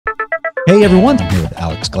Hey everyone, I'm here with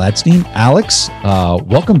Alex Gladstein. Alex,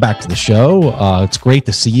 welcome back to the show. It's great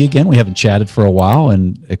to see you again. We haven't chatted for a while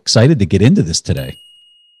and excited to get into this today.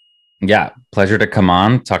 Yeah, pleasure to come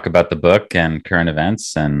on, talk about the book and current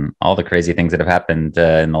events and all the crazy things that have happened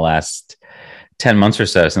in the last 10 months or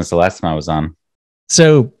so since the last time I was on.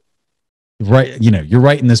 So, right, you're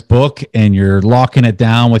writing this book and you're locking it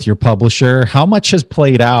down with your publisher. How much has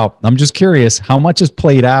played out? I'm just curious, how much has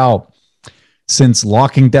played out since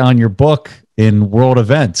locking down your book in world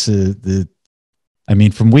events?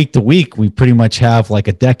 From week to week, we pretty much have like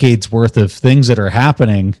a decade's worth of things that are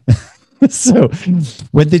happening. So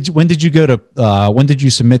when did you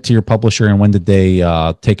submit to your publisher, and when did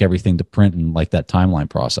they take everything to print, and like that timeline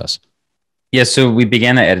process? Yeah, so we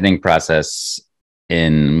began the editing process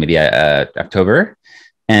in maybe October,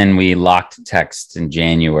 and we locked text in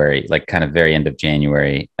January, like kind of very end of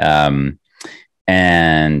January. And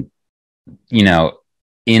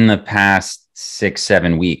in the past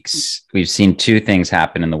 6-7 weeks, we've seen two things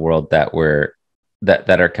happen in the world that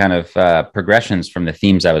are kind of progressions from the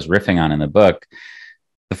themes I was riffing on in the book.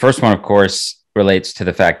 The first one, of course, relates to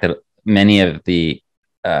the fact that many of the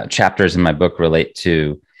chapters in my book relate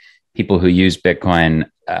to people who use Bitcoin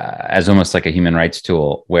as almost like a human rights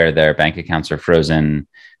tool, where their bank accounts are frozen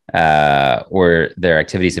or their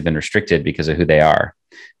activities have been restricted because of who they are,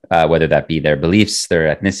 whether that be their beliefs,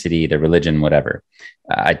 their ethnicity, their religion, whatever.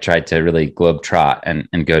 I tried to really globetrot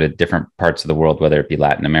and go to different parts of the world, whether it be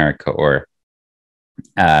Latin America or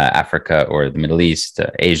Africa or the Middle East,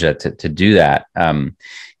 Asia, to do that.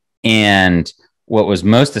 And what was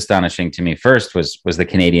most astonishing to me first was the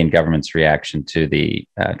Canadian government's reaction to the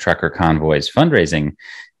trucker convoys fundraising.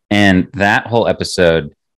 And that whole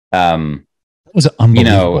episode, Was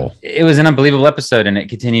unbelievable. it was an unbelievable episode, and it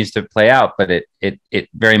continues to play out, but it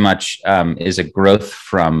very much is a growth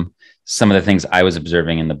from some of the things I was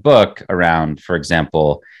observing in the book around, for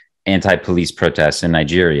example, anti-police protests in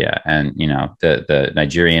Nigeria, and the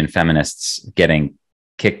Nigerian feminists getting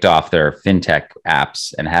kicked off their fintech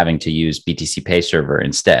apps and having to use BTC Pay server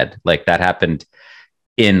instead. Like that happened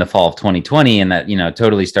in the fall of 2020, and that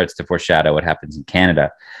totally starts to foreshadow what happens in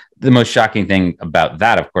Canada. The most shocking thing about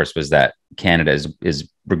that, of course, was that Canada is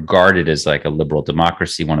regarded as like a liberal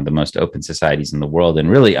democracy, one of the most open societies in the world, and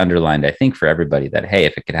really underlined, I think, for everybody that, hey,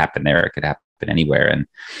 if it could happen there, it could happen anywhere. And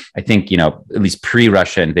I think, at least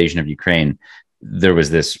pre-Russia invasion of Ukraine, there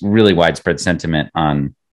was this really widespread sentiment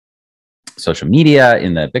on social media,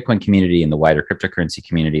 in the Bitcoin community, in the wider cryptocurrency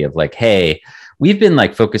community, of like, hey, we've been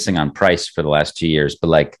like focusing on price for the last 2 years, but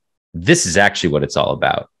like, this is actually what it's all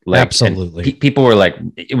about. Like, Absolutely. People were like,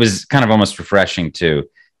 it was kind of almost refreshing to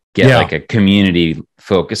get like a community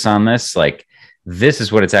focus on this. Like, this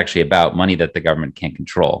is what it's actually about, money that the government can't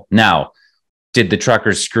control. Now, did the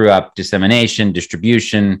truckers screw up dissemination,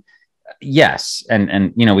 distribution? Yes.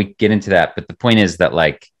 And we get into that. But the point is that,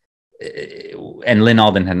 like, and Lynn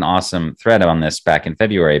Alden had an awesome thread on this back in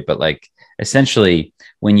February, but like, essentially,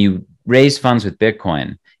 when you raise funds with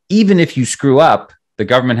Bitcoin, even if you screw up, the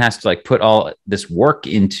government has to like put all this work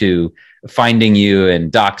into finding you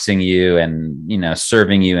and doxing you and,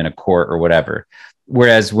 serving you in a court or whatever.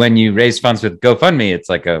 Whereas when you raise funds with GoFundMe, it's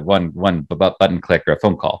like a one button click or a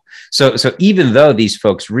phone call. So even though these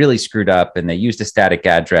folks really screwed up and they used a static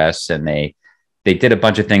address and they did a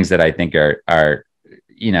bunch of things that I think are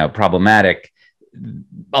problematic,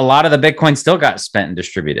 a lot of the Bitcoin still got spent and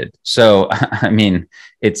distributed. So, I mean,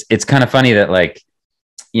 it's kind of funny that, like,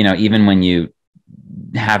 even when you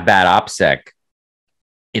have bad OPSEC,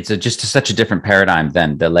 it's just such a different paradigm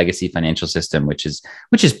than the legacy financial system, which is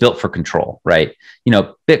built for control, right?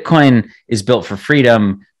 Bitcoin is built for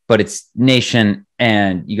freedom, but it's nation,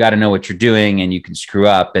 and you got to know what you're doing, and you can screw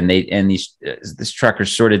up. And these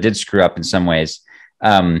truckers sort of did screw up in some ways.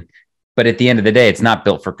 But at the end of the day, it's not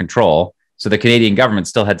built for control. So the Canadian government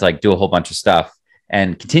still had to like do a whole bunch of stuff,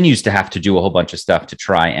 and continues to have to do a whole bunch of stuff to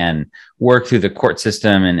try and work through the court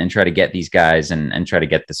system and try to get these guys and try to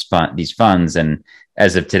get these funds. And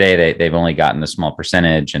as of today, they've only gotten a small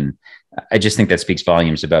percentage. And I just think that speaks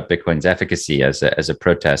volumes about Bitcoin's efficacy as a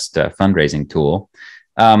protest fundraising tool.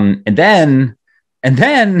 And then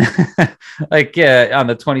like on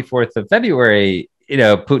the 24th of February,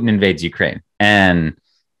 Putin invades Ukraine. And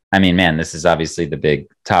I mean, man, this is obviously the big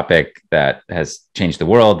topic that has changed the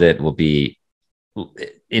world. It will be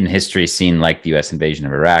in history seen like the US invasion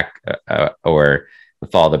of Iraq or the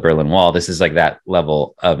fall of the Berlin Wall. This is like that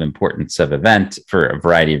level of importance of event for a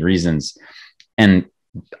variety of reasons. And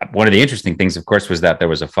one of the interesting things, of course, was that there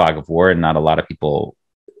was a fog of war and not a lot of people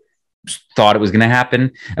thought it was going to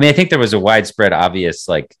happen. I mean, I think there was a widespread, obvious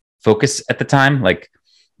like focus at the time. Like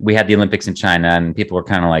we had the Olympics in China, and people were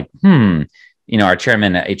kind of like, our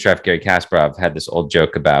chairman at HRF, Gary Kasparov, had this old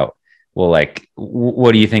joke about, well, like,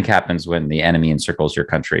 what do you think happens when the enemy encircles your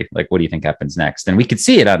country? Like, what do you think happens next? And we could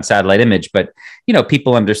see it on satellite image, but,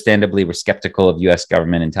 people understandably were skeptical of US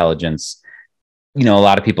government intelligence. A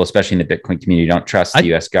lot of people, especially in the Bitcoin community, don't trust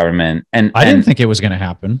the US government. And I didn't think it was going to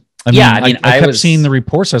happen. I kept seeing the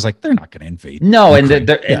reports. I was like, they're not going to invade. No, Ukraine.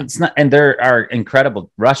 It's not. And there are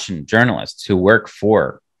incredible Russian journalists who work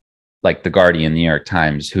for, like, The Guardian, New York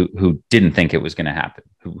Times, who didn't think it was going to happen,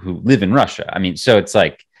 who live in Russia. I mean, so it's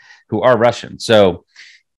like, who are Russian. So,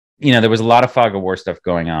 there was a lot of fog of war stuff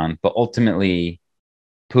going on, but ultimately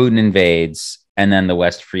Putin invades, and then the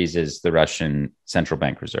West freezes the Russian central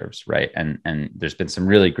bank reserves, right? And there's been some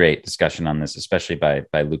really great discussion on this, especially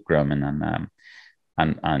by Luke Groman on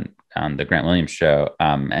the Grant Williams show,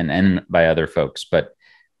 and by other folks. But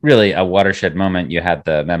really, a watershed moment. You had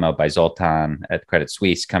the memo by Zoltan at Credit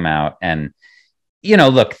Suisse come out, and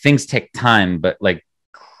look, things take time, but, like,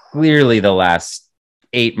 clearly the last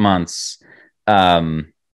 8 months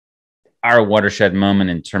are a watershed moment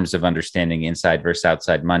in terms of understanding inside versus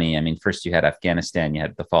outside money. I mean, first you had Afghanistan, you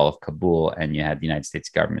had the fall of Kabul, and you had the United States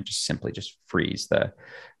government just simply freeze the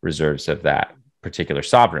reserves of that particular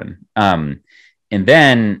sovereign. And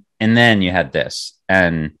then you had this,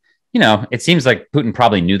 and it seems like Putin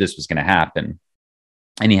probably knew this was going to happen,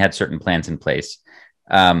 and he had certain plans in place.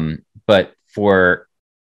 But for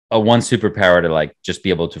a one superpower to, like, just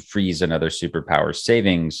be able to freeze another superpower's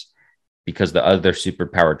savings because the other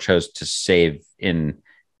superpower chose to save in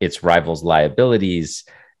its rival's liabilities,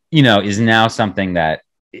 is now something that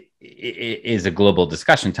is a global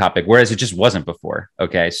discussion topic, whereas it just wasn't before.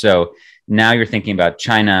 Okay. So now you're thinking about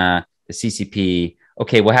China, the CCP.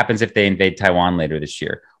 Okay, what happens if they invade Taiwan later this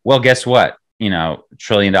year? Well, guess what? $1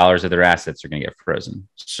 trillion of their assets are going to get frozen.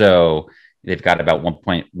 So they've got about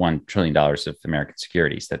 $1.1 trillion of American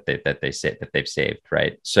securities that they've saved,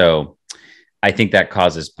 right? So I think that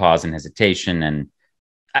causes pause and hesitation. And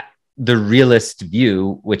the realist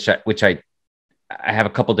view, which I have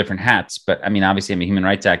a couple different hats, but I mean, obviously I'm a human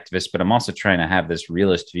rights activist, but I'm also trying to have this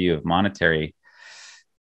realist view of monetary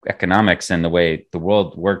economics and the way the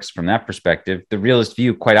world works from that perspective. The realist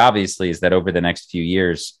view, quite obviously, is that over the next few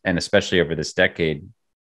years, and especially over this decade,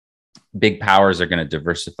 big powers are going to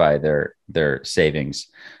diversify their savings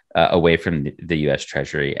away from the U.S.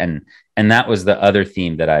 Treasury, and that was the other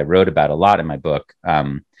theme that I wrote about a lot in my book,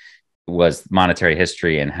 was monetary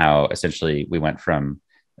history and how essentially we went from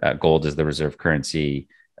gold as the reserve currency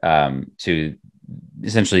to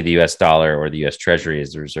essentially the U.S. dollar or the U.S. Treasury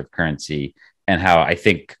as the reserve currency, and how I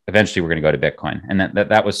think eventually we're going to go to Bitcoin, and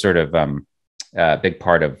that was sort of a big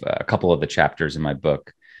part of a couple of the chapters in my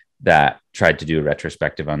book that tried to do a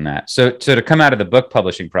retrospective on that. So to come out of the book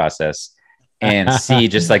publishing process and see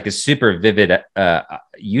just like this super vivid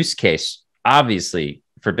use case, obviously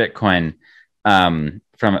for Bitcoin, from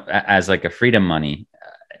as like a freedom money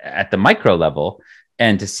at the micro level,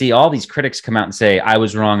 and to see all these critics come out and say, I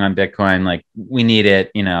was wrong on Bitcoin, like we need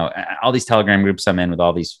it, all these Telegram groups I'm in with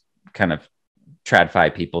all these kind of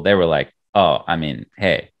TradFi people, they were like, oh, I mean,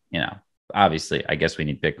 hey, obviously, I guess we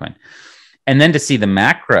need Bitcoin. And then to see the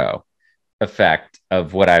macro effect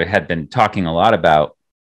of what I had been talking a lot about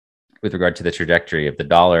with regard to the trajectory of the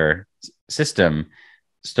dollar system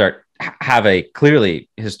have a clearly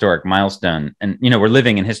historic milestone. And, we're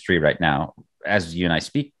living in history right now as you and I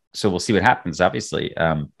speak. So we'll see what happens, obviously.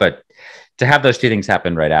 But to have those two things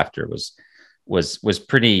happen right after was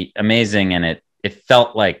pretty amazing. And it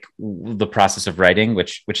felt like the process of writing,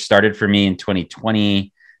 which started for me in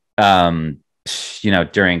 2020,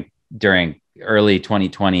 during early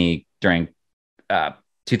 2020, during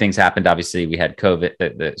two things happened. Obviously, we had COVID,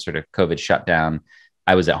 the sort of COVID shutdown.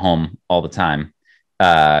 I was at home all the time,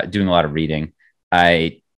 doing a lot of reading.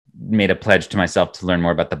 I made a pledge to myself to learn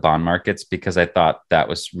more about the bond markets because I thought that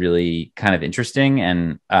was really kind of interesting.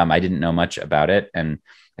 And I didn't know much about it. And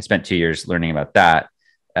I spent 2 years learning about that.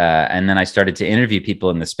 And then I started to interview people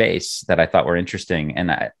in the space that I thought were interesting.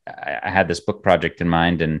 And I had this book project in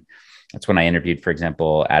mind. And that's when I interviewed, for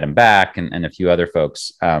example, Adam Back and a few other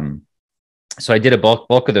folks. So I did a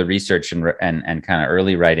bulk of the research and kind of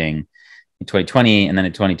early writing in 2020. And then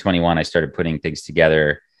in 2021, I started putting things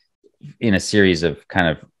together in a series of kind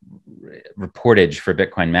of reportage for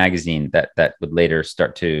Bitcoin Magazine that would later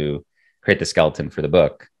start to create the skeleton for the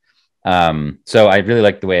book. So I really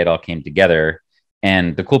liked the way it all came together.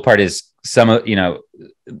 And the cool part is some of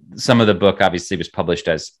the book obviously was published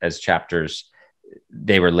as chapters.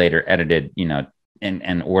 They were later edited,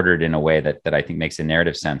 and ordered in a way that I think makes a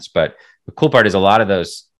narrative sense. But the cool part is a lot of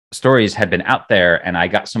those stories had been out there, and I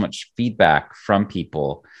got so much feedback from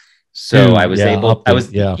people. So I was able,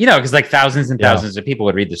 because like thousands and thousands of people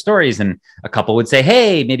would read the stories, and a couple would say,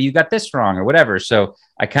 "Hey, maybe you got this wrong," or whatever. So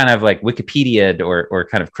I kind of like Wikipedia'd or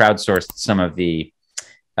kind of crowdsourced some of the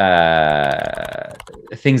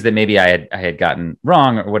things that maybe I had gotten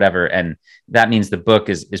wrong or whatever. And that means the book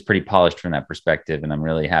is pretty polished from that perspective. And I'm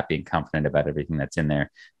really happy and confident about everything that's in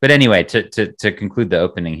there. But anyway, to conclude the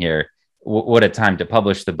opening here, what a time to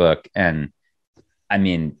publish the book. And I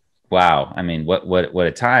mean, wow. I mean, what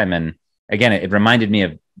a time. And again, it reminded me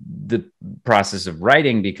of the process of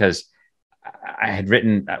writing, because I had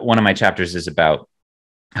written, one of my chapters is about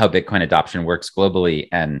how Bitcoin adoption works globally,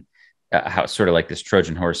 and how it's sort of like this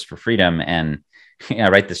Trojan horse for freedom. And I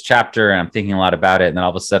write this chapter, and I'm thinking a lot about it. And then all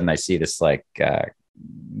of a sudden I see this like,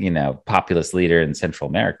 populist leader in Central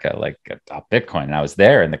America, like adopt Bitcoin. And I was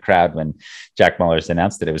there in the crowd when Jack Mallers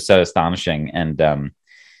announced it. It was so astonishing.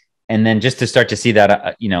 And then just to start to see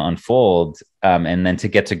that, unfold, and then to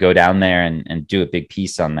get to go down there and do a big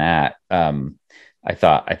piece on that, I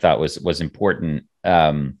thought was important.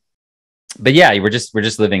 But yeah, we're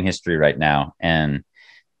just living history right now. And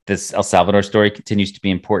this El Salvador story continues to be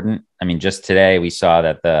important. I mean, just today we saw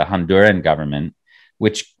that the Honduran government,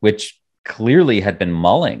 which clearly had been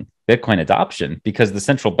mulling Bitcoin adoption, because the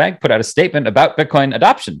central bank put out a statement about Bitcoin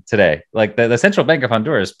adoption today. Like the Central Bank of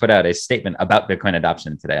Honduras put out a statement about Bitcoin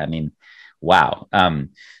adoption today. I mean, wow.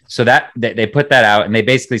 So that they put that out, and they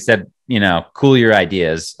basically said, cool your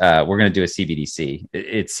ideas. We're going to do a CBDC.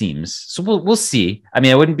 It seems. So we'll see. I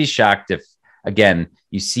mean, I wouldn't be shocked if, again,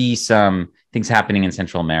 you see some things happening in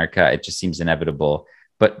Central America. It just seems inevitable.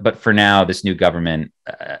 But for now, this new government,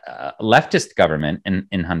 leftist government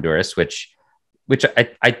in Honduras, which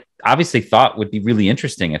I obviously thought would be really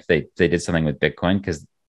interesting if they did something with Bitcoin, because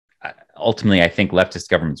ultimately I think leftist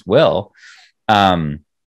governments will.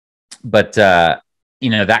 But that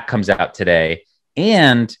comes out today,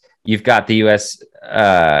 and you've got the U.S.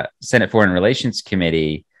 Senate Foreign Relations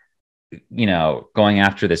Committee, going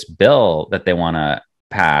after this bill that they want to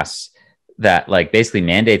pass, that like basically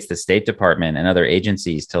mandates the State Department and other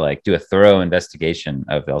agencies to like do a thorough investigation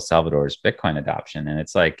of El Salvador's Bitcoin adoption. And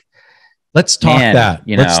it's like, let's talk that.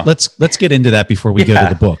 Let's get into that before we go to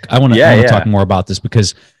the book. I want to talk more about this,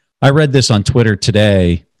 because I read this on Twitter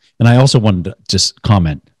today, and I also wanted to just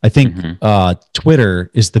comment. I think Twitter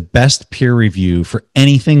is the best peer review for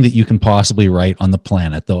anything that you can possibly write on the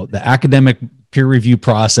planet. Though the academic peer review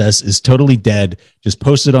process is totally dead. Just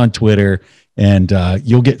post it on Twitter, and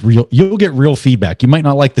you'll get real feedback. You might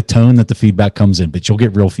not like the tone that the feedback comes in, but you'll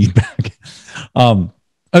get real feedback.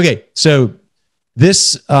 Okay, so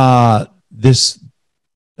this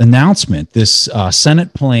announcement, this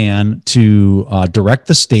Senate plan to direct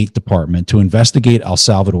the State Department to investigate El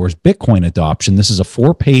Salvador's Bitcoin adoption. This is a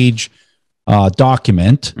 4-page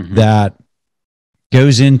document that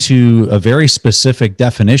goes into a very specific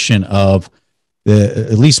definition of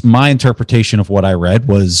at least my interpretation of what I read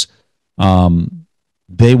was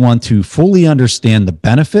they want to fully understand the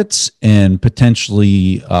benefits and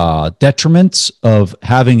potentially detriments of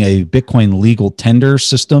having a Bitcoin legal tender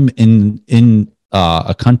system in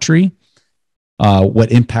a country,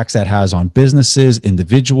 what impacts that has on businesses,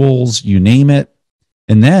 individuals, you name it.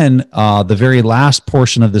 And then the very last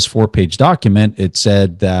portion of this 4-page document, it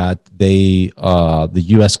said that the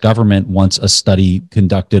U.S. government wants a study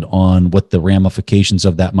conducted on what the ramifications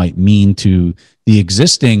of that might mean to the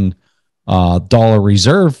existing dollar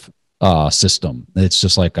reserve system. It's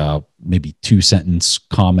just like a maybe 2-sentence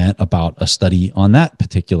comment about a study on that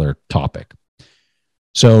particular topic.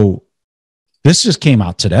 So this just came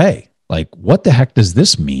out today. Like, what the heck does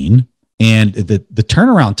this mean? And the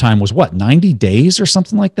turnaround time was what, 90 days or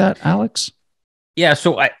something like that, Alex? Yeah.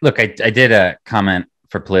 So I did a comment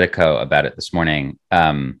for Politico about it this morning.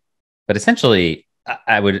 But essentially,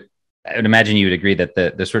 I would imagine you would agree that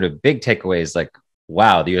the sort of big takeaway is like,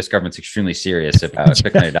 wow, the U.S. government's extremely serious about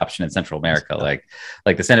Bitcoin adoption in Central America. Like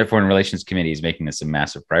the Senate Foreign Relations Committee is making this a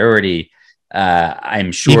massive priority.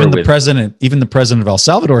 I'm sure even the president of El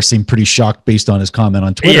Salvador seemed pretty shocked based on his comment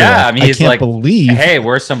on Twitter. Yeah, I mean, he's like, believe, hey,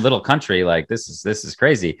 we're some little country. Like this is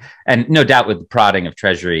crazy, and no doubt with the prodding of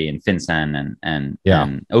Treasury and FinCEN and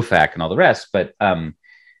OFAC and all the rest. But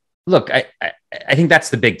look, I think that's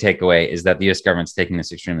the big takeaway, is that the U.S. government's taking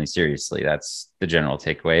this extremely seriously. That's the general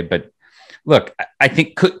takeaway. But look, I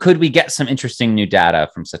think could we get some interesting new data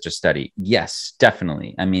from such a study? Yes,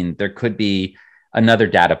 definitely. I mean, there could be another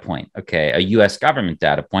data point, okay, a U.S. government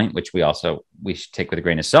data point, which we should take with a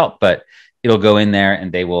grain of salt, but it'll go in there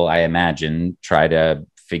and they will, I imagine, try to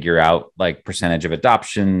figure out like percentage of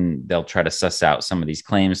adoption. They'll try to suss out some of these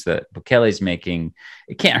claims that Bukele's making.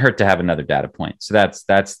 It can't hurt to have another data point. So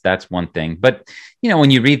that's one thing. But when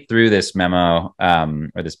you read through this memo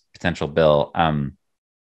or this potential bill,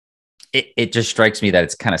 it just strikes me that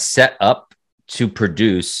it's kind of set up to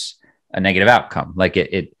produce a negative outcome. Like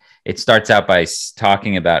it starts out by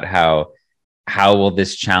talking about how will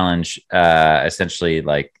this challenge essentially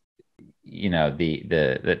like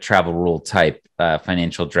the travel rule type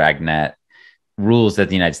financial dragnet rules that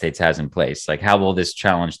the United States has in place. Like how will this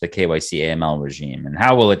challenge the KYC AML regime, and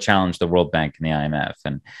how will it challenge the World Bank and the IMF,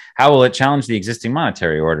 and how will it challenge the existing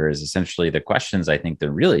monetary order is essentially the questions I think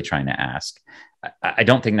they're really trying to ask. I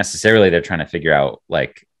don't think necessarily they're trying to figure out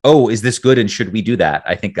like, oh, is this good and should we do that?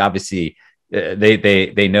 I think obviously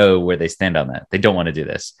they know where they stand on that. They don't want to do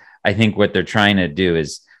this. I think what they're trying to do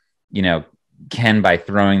is, can by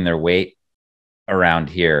throwing their weight around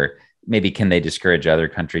here, maybe can they discourage other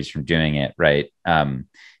countries from doing it, right?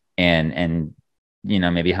 And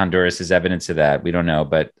maybe Honduras is evidence of that. We don't know,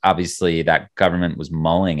 but obviously that government was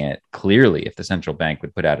mulling it clearly. If the central bank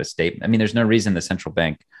would put out a statement, I mean, there's no reason the central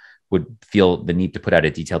bank would feel the need to put out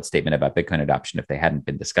a detailed statement about Bitcoin adoption if they hadn't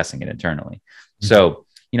been discussing it internally. Mm-hmm. So,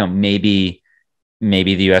 maybe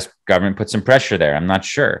the U.S. government put some pressure there. I'm not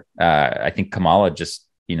sure. I think Kamala just,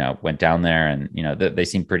 went down there and, they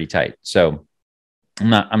seem pretty tight. So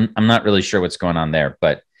I'm not really sure what's going on there,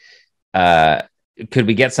 but could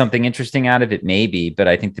we get something interesting out of it? Maybe, but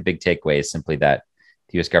I think the big takeaway is simply that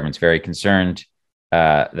the U.S. government's very concerned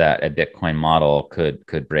that a Bitcoin model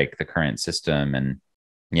could break the current system. And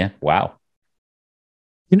yeah, wow.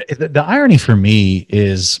 The irony for me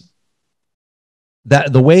is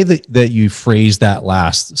that the way that you phrase that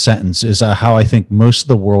last sentence is how I think most of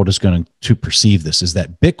the world is going to perceive this, is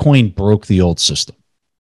that Bitcoin broke the old system.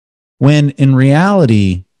 When in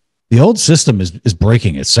reality, the old system is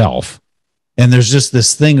breaking itself. And there's just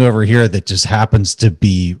this thing over here that just happens to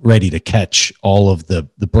be ready to catch all of the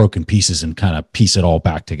broken pieces and kind of piece it all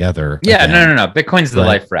back together. Yeah, again. No. Bitcoin's the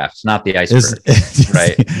life raft, not the iceberg,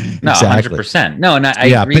 right? No, exactly. 100%. No, and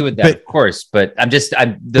I agree with that, of course. But the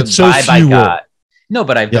vibe I got. No,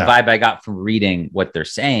 but the vibe I got from reading what they're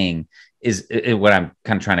saying is what I'm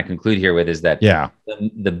kind of trying to conclude here with is that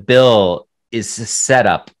the bill is set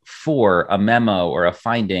up for a memo or a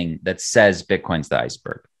finding that says Bitcoin's the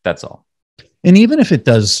iceberg. That's all. And even if it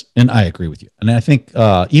does, and I agree with you, and I think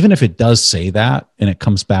even if it does say that and it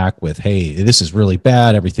comes back with, hey, this is really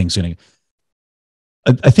bad, everything's going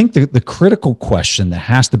to, I think the critical question that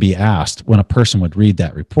has to be asked when a person would read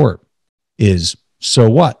that report is, so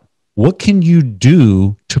what? What can you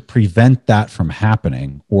do to prevent that from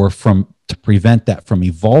happening or to prevent that from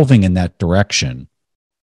evolving in that direction?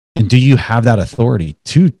 And do you have that authority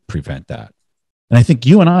to prevent that? And I think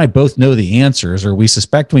you and I both know the answers, or we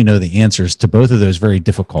suspect we know the answers to both of those very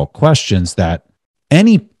difficult questions that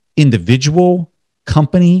any individual,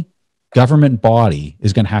 company, government body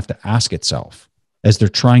is going to have to ask itself as they're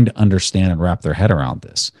trying to understand and wrap their head around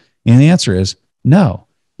this. And the answer is no,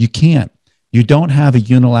 you can't. You don't have a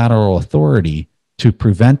unilateral authority to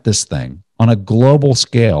prevent this thing on a global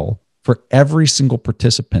scale for every single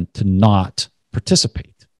participant to not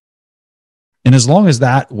participate. And as long as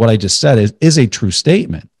that, what I just said is a true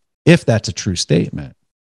statement, if that's a true statement,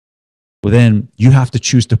 well, then you have to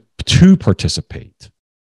choose to participate,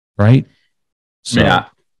 right? So, yeah.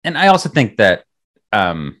 And I also think that,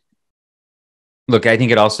 look, I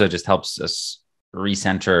think it also just helps us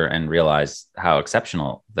recenter and realize how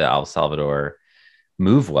exceptional the El Salvador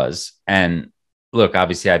move was. And look,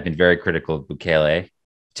 obviously I've been very critical of Bukele,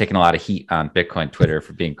 taking a lot of heat on Bitcoin Twitter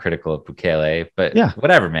for being critical of Bukele, but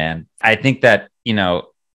whatever, man. I think that,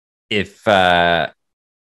 if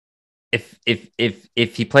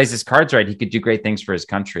he plays his cards right, he could do great things for his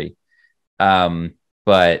country.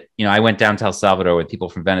 But, I went down to El Salvador with people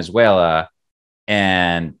from Venezuela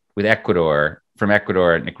and with from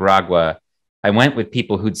Ecuador and Nicaragua. I went with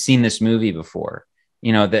people who'd seen this movie before,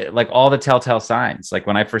 that like all the telltale signs. Like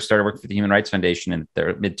when I first started working for the Human Rights Foundation in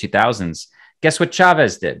the mid 2000s, guess what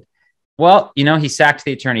Chavez did? Well, he sacked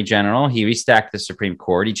the attorney general. He restacked the Supreme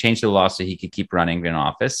Court. He changed the law so he could keep running in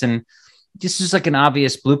office. And this is like an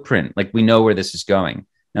obvious blueprint. Like we know where this is going.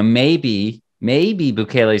 Now, maybe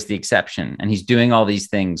Bukele is the exception and he's doing all these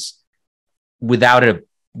things without a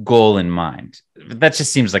goal in mind. That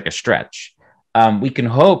just seems like a stretch. We can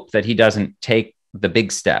hope that he doesn't take the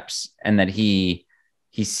big steps and that he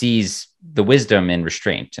sees the wisdom in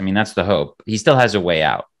restraint. I mean, that's the hope. He still has a way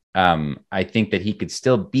out. I think that he could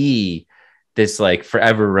still be this like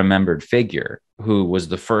forever remembered figure who was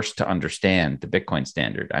the first to understand the Bitcoin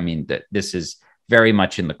standard. I mean, that this is very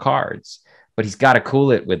much in the cards, but he's got to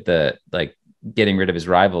cool it with the like getting rid of his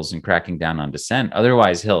rivals and cracking down on dissent.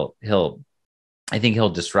 Otherwise, I think he'll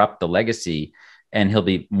disrupt the legacy, and he'll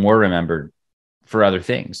be more remembered for other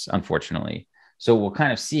things, unfortunately. So we'll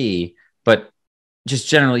kind of see. But just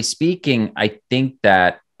generally speaking, I think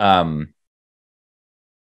that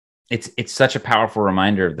it's such a powerful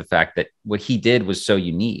reminder of the fact that what he did was so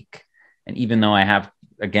unique. And even though I have,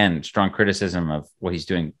 again, strong criticism of what he's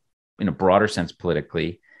doing in a broader sense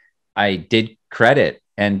politically, I did credit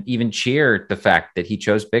and even cheer the fact that he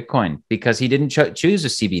chose Bitcoin, because he didn't choose a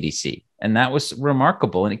CBDC. And that was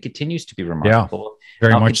remarkable. And it continues to be remarkable. Yeah,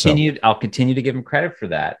 very much so. I'll continue to give him credit for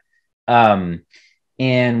that. And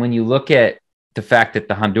when you look at the fact that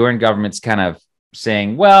the Honduran government's kind of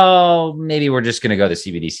saying, well, maybe we're just going to go the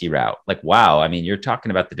CBDC route. Like, wow. I mean, you're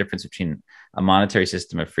talking about the difference between a monetary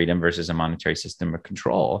system of freedom versus a monetary system of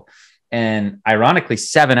control. And ironically,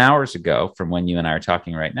 7 hours ago from when you and I are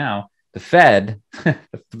talking right now, the Fed,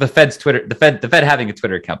 the Fed having a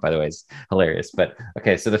Twitter account, by the way, is hilarious. But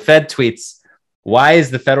okay, so the Fed tweets, why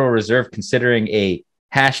is the Federal Reserve considering a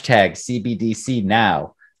hashtag CBDC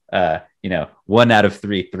now? 1 out of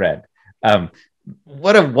 3 thread.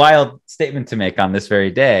 What a wild statement to make on this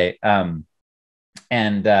very day. They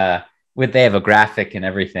have a graphic and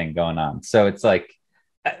everything going on. So it's like,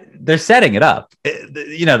 they're setting it up.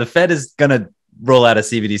 The Fed is going to roll out a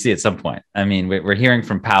CBDC at some point. I mean, we're hearing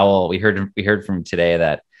from Powell. We heard from today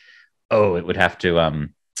that, it would have to,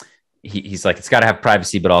 he's like, it's got to have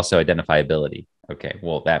privacy, but also identifiability. Okay.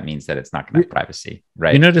 Well, that means that it's not going to have privacy,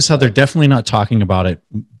 right? You notice how they're definitely not talking about it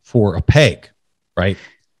for a peg, right?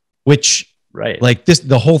 Which, right. Like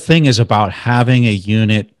the whole thing is about having a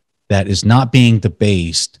unit that is not being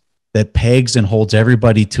debased, that pegs and holds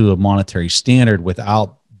everybody to a monetary standard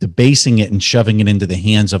without debasing it and shoving it into the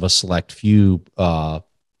hands of a select few,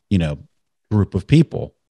 group of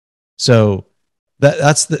people. So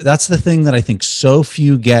that's the thing that I think so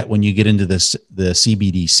few get when you get into the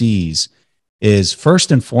CBDCs is,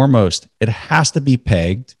 first and foremost, it has to be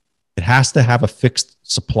pegged. It has to have a fixed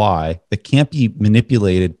supply that can't be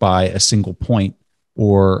manipulated by a single point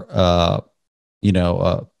or,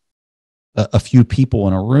 a few people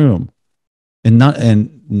in a room, and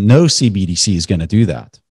no CBDC is going to do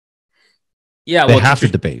that. Yeah, they have to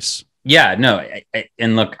debase. Yeah, no,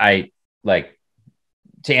 and look, I like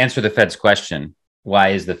to answer the Fed's question. Why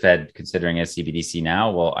is the Fed considering a CBDC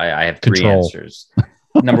now? Well, I have 3 answers.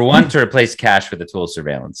 Number one, to replace cash with a tool of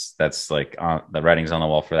surveillance. That's like the writing's on the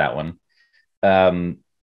wall for that one.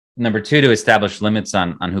 Number two, to establish limits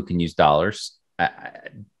on who can use dollars.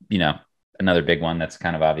 Another big one that's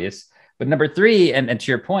kind of obvious. But number three, and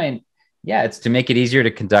to your point, yeah, it's to make it easier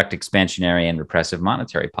to conduct expansionary and repressive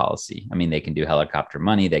monetary policy. I mean, they can do helicopter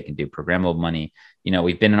money, they can do programmable money.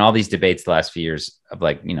 We've been in all these debates the last few years of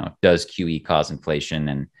like, does QE cause inflation?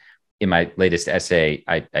 And in my latest essay,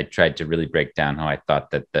 I tried to really break down how I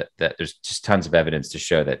thought that there's just tons of evidence to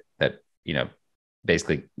show that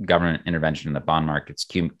basically government intervention in the bond markets,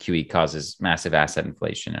 QE causes massive asset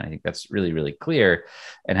inflation. And I think that's really, really clear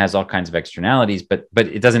and has all kinds of externalities, but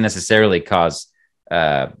it doesn't necessarily cause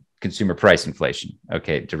consumer price inflation,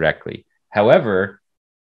 directly. However,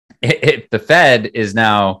 if the Fed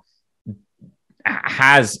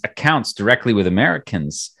has accounts directly with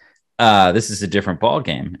Americans, this is a different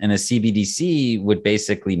ballgame. And a CBDC would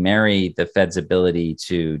basically marry the Fed's ability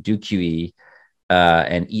to do QE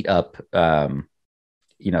and eat up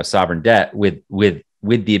sovereign debt with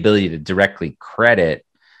the ability to directly credit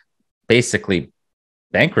basically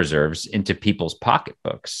bank reserves into people's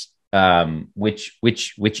pocketbooks, which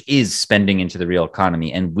is spending into the real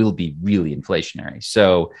economy and will be really inflationary.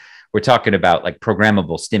 So we're talking about like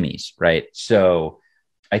programmable stimmies, right? So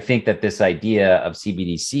I think that this idea of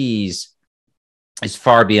CBDCs is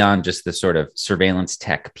far beyond just the sort of surveillance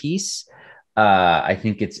tech piece. I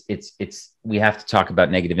think we have to talk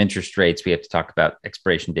about negative interest rates. We have to talk about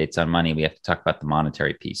expiration dates on money. We have to talk about the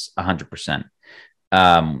monetary piece 100%.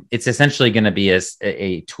 It's essentially going to be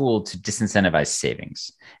a tool to disincentivize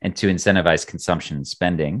savings and to incentivize consumption and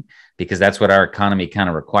spending, because that's what our economy kind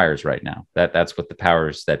of requires right now. That's what the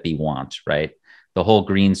powers that be want, right? The whole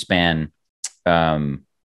Greenspan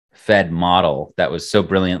Fed model that was so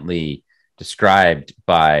brilliantly described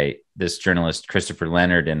by this journalist, Christopher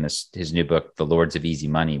Leonard, in his new book, The Lords of Easy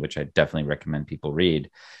Money, which I definitely recommend people read,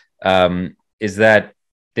 is that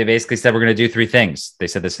they basically said, we're going to do 3 things. They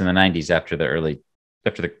said this in the 90s after the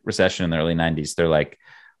recession in the early 90s. They're like,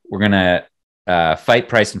 we're going to fight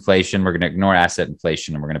price inflation, we're going to ignore asset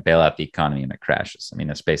inflation, and we're going to bail out the economy when it crashes. I mean,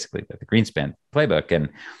 that's basically the Greenspan playbook. And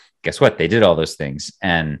guess what? They did all those things.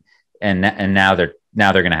 And now they're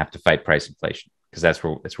going to have to fight price inflation, because that's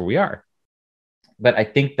where we are. but I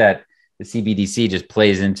think that the CBDC just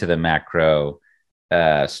plays into the macro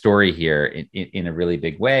story here in a really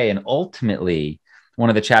big way. And ultimately, one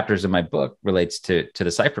of the chapters of my book relates to the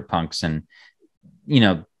cypherpunks, and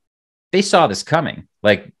they saw this coming.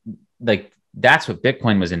 Like that's what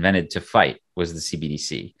Bitcoin was invented to fight, was the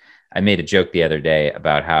CBDC. I made a joke the other day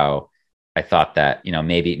about how I thought that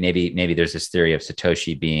maybe there's this theory of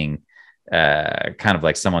Satoshi being kind of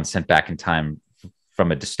like someone sent back in time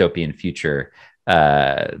from a dystopian future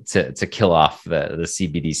to kill off the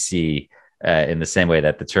CBDC in the same way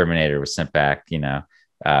that the Terminator was sent back, to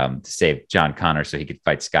save John Connor so he could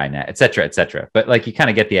fight Skynet, et cetera, et cetera. But like, you kind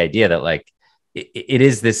of get the idea that like it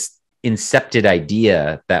is this incepted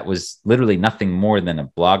idea that was literally nothing more than a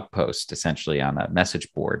blog post, essentially on a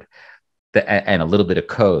message board and a little bit of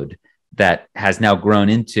code that has now grown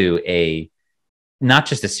into not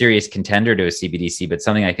just a serious contender to a CBDC, but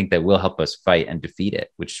something I think that will help us fight and defeat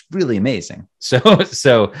it, which is really amazing. So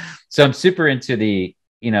I'm super into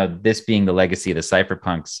this being the legacy of the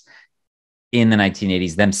cypherpunks in the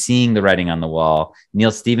 1980s, them seeing the writing on the wall,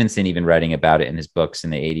 Neil Stephenson even writing about it in his books in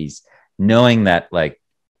the 80s, knowing that like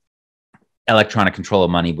electronic control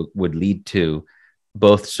of money would lead to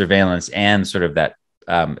both surveillance and sort of that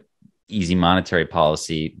easy monetary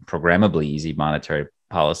policy, programmably easy monetary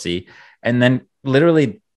policy, and then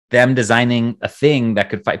literally them designing a thing that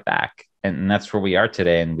could fight back. And that's where we are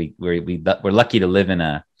today. And we're lucky to live in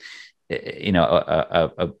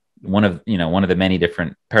one of the many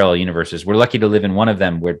different parallel universes. We're lucky to live in one of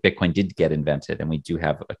them where Bitcoin did get invented, and we do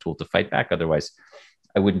have a tool to fight back. Otherwise,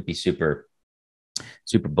 I wouldn't be super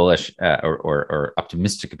bullish or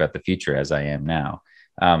optimistic about the future as I am now.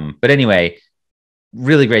 But anyway,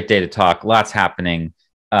 really great day to talk. Lots happening.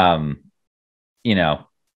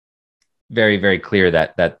 Very, very clear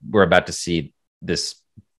that we're about to see this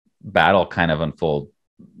battle kind of unfold,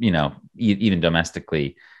 even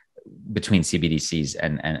domestically between CBDCs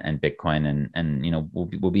and Bitcoin. And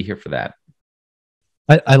we'll be here for that.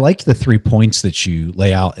 I like the 3 points that you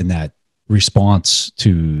lay out in that response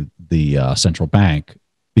to the central bank,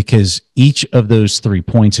 because each of those 3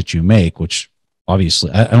 points that you make, which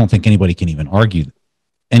obviously I don't think anybody can even argue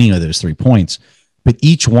any of those 3 points, but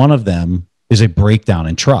each one of them is a breakdown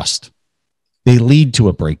in trust. They lead to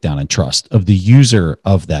a breakdown in trust of the user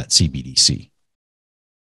of that CBDC,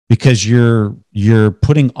 because you're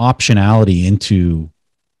putting optionality into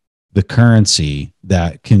the currency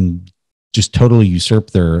that can just totally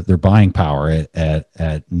usurp their buying power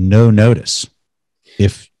at no notice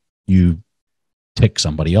if you tick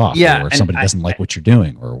somebody off, or somebody doesn't like what you're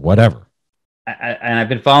doing or whatever. And I've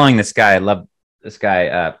been following this guy. I love this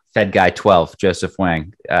guy, Fed Guy 12, Joseph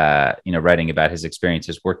Wang, writing about his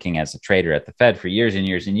experiences working as a trader at the Fed for years and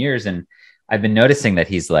years and years. And I've been noticing that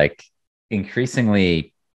he's like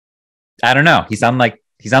increasingly, I don't know, he's on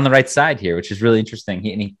the right side here, which is really interesting.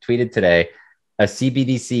 He tweeted today, a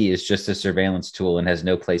CBDC is just a surveillance tool and has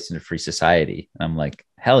no place in a free society. And I'm like,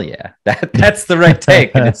 hell yeah, that's the right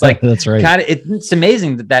take. And it's like, that's right. It's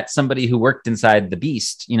amazing that somebody who worked inside the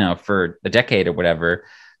beast, for a decade or whatever,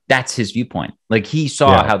 that's his viewpoint. Like, he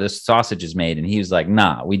saw how this sausage is made, and he was like,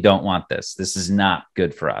 nah, we don't want this. This is not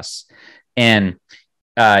good for us. And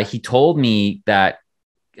he told me that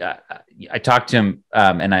I talked to him,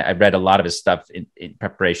 and I read a lot of his stuff in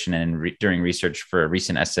preparation and during research for a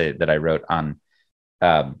recent essay that I wrote on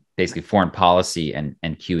basically foreign policy and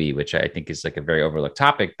QE, which I think is like a very overlooked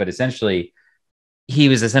topic. But essentially, he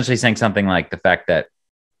was essentially saying something like the fact that,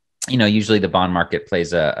 usually the bond market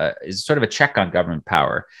plays is sort of a check on government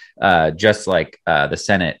power, just like the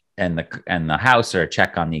Senate and the House are a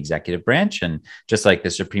check on the executive branch, and just like the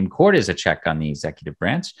Supreme Court is a check on the executive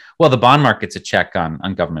branch. Well, the bond market's a check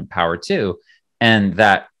on government power too, and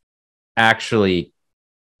that actually,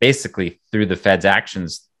 basically through the Fed's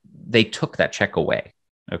actions, they took that check away.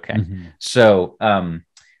 Okay, so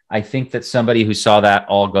I think that somebody who saw that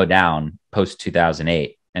all go down post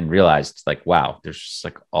 2008 and realized, like, wow, there's just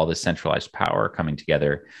like all this centralized power coming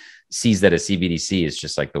together, sees that a CBDC is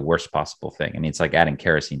just like the worst possible thing. I mean, it's like adding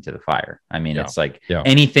kerosene to the fire. I mean, it's like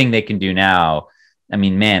anything they can do now. I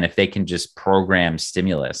mean, man, if they can just program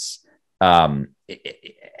stimulus, it'll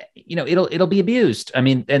be abused. I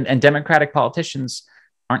mean, and Democratic politicians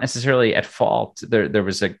aren't necessarily at fault. There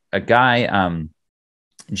was a guy,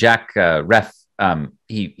 Jack Reff,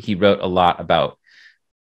 he wrote a lot about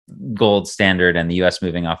gold standard and the U.S.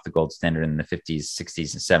 moving off the gold standard in the 50s,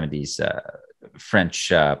 60s, and 70s.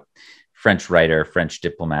 French writer, French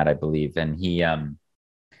diplomat, I believe, and he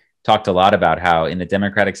talked a lot about how in a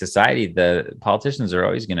democratic society, the politicians are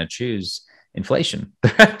always going to choose inflation.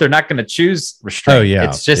 They're not going to choose restraint.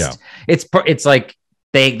 It's just it's like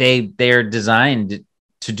they are designed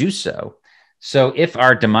to do so. So if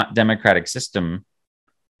our democratic system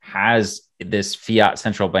has this fiat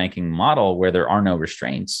central banking model where there are no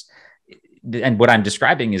restraints, and what I'm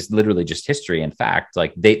describing is literally just history. In fact,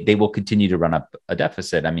 like they will continue to run up a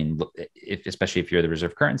deficit. I mean, especially if you're the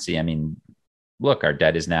reserve currency. I mean, look, our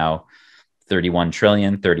debt is now 31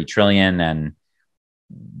 trillion, 30 trillion, and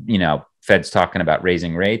Fed's talking about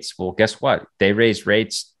raising rates. Well, guess what? They raise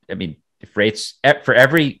rates. I mean, if rates for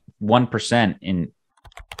every 1% in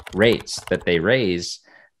rates that they raise,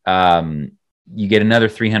 you get another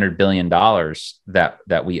 $300 billion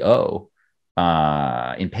that we owe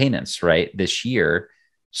in payments, right, this year.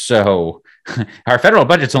 So our federal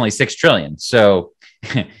budget's only $6 trillion. So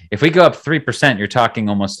if we go up 3%, you're talking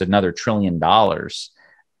almost another $1 trillion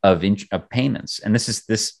of payments. And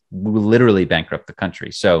this will literally bankrupt the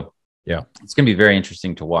country. So yeah, it's going to be very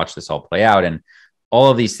interesting to watch this all play out. And all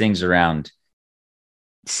of these things around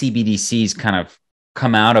CBDCs kind of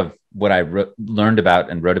come out of what I learned about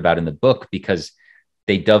and wrote about in the book, because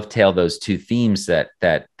they dovetail those two themes that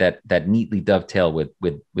neatly dovetail with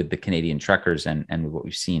the Canadian truckers and what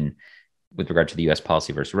we've seen with regard to the US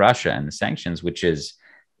policy versus Russia and the sanctions, which is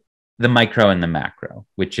the micro and the macro,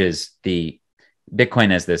 which is the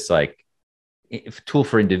Bitcoin as this like tool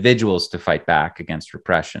for individuals to fight back against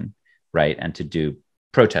repression, right? And to do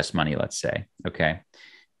protest money, let's say, okay?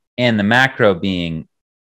 And the macro being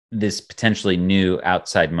this potentially new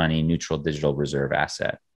outside money, neutral digital reserve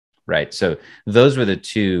asset, right? So those were the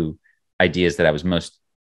two ideas that I was most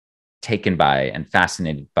taken by and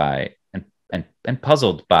fascinated by and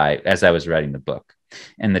puzzled by as I was writing the book.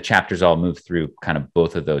 And the chapters all move through kind of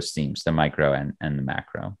both of those themes, the micro and the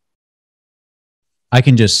macro. I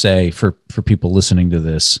can just say for people listening to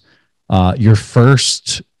this, your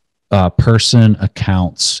first person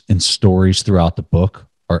accounts and stories throughout the book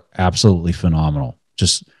are absolutely phenomenal.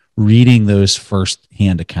 Just reading those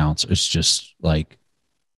first-hand accounts is just like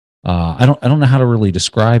I don't know how to really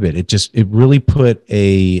describe it. It really put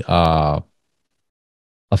a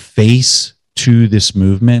face to this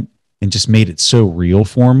movement and just made it so real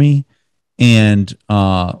for me. And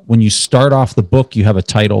when you start off the book, you have a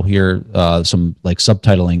title here, some like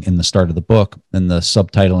subtitling in the start of the book, and the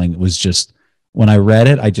subtitling was just, when I read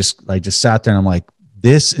it, I just sat there and I'm like,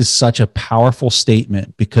 this is such a powerful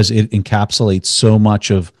statement because it encapsulates so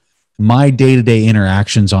much of my day-to-day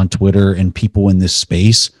interactions on Twitter, and people in this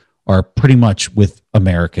space are pretty much with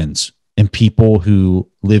Americans and people who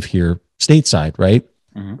live here stateside, right?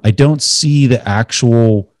 Mm-hmm. I don't see the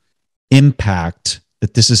actual impact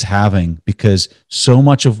that this is having, because so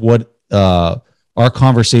much of what our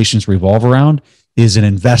conversations revolve around is an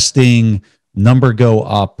investing number go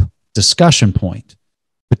up discussion point.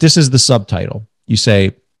 But this is the subtitle. You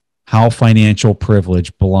say, how financial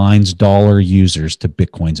privilege blinds dollar users to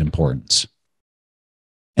Bitcoin's importance.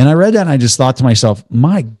 And I read that and I just thought to myself,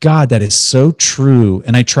 my God, that is so true.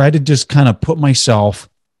 And I tried to just kind of put myself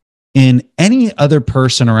in any other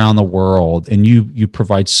person around the world. And you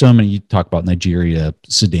provide so many, you talk about Nigeria,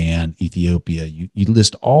 Sudan, Ethiopia, you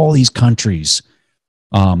list all these countries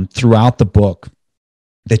throughout the book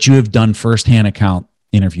that you have done firsthand account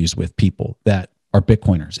interviews with people that are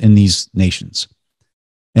Bitcoiners in these nations,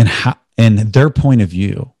 and their point of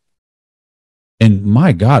view. And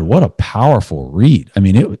my God, what a powerful read. I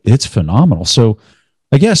mean, it's phenomenal. So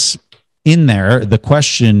I guess in there, the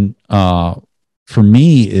question for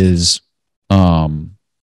me is,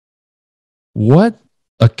 what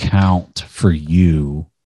account for you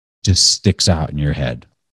just sticks out in your head?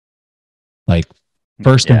 Like,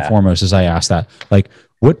 first and foremost, as I ask that, like,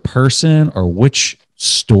 what person or which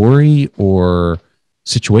story or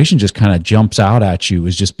situation just kind of jumps out at you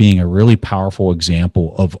as just being a really powerful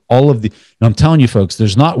example of all of the, and I'm telling you folks,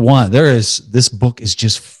 there's not one, this book is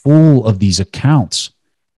just full of these accounts.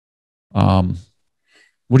 What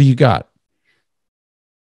do you got?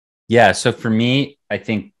 Yeah. So for me, I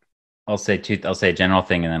think I'll say a general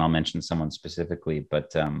thing and then I'll mention someone specifically,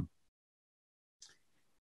 but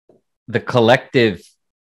the collective,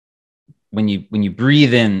 when you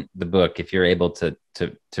breathe in the book, if you're able to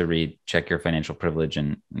read Check Your Financial Privilege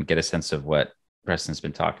and get a sense of what Preston's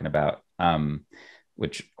been talking about,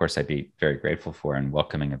 which of course I'd be very grateful for and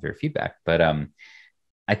welcoming of your feedback. But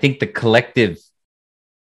I think the collective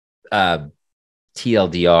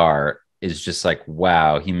TLDR is just like,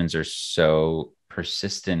 wow, humans are so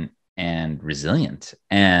persistent and resilient.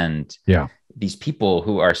 And yeah, these people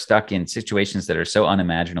who are stuck in situations that are so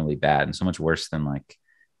unimaginably bad and so much worse than like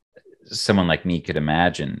someone like me could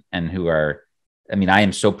imagine, and who are, I mean, I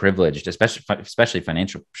am so privileged, especially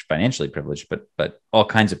financially privileged, but all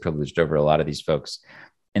kinds of privileged over a lot of these folks.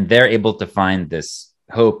 And they're able to find this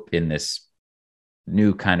hope in this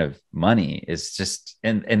new kind of money is just,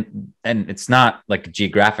 and it's not like a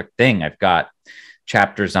geographic thing. I've got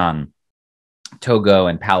chapters on Togo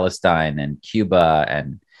and Palestine and Cuba,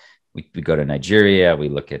 and we go to Nigeria, we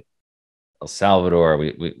look at El Salvador,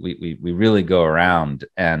 we really go around,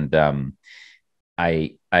 and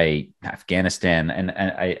I Afghanistan, and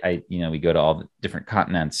I we go to all the different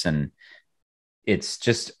continents, and it's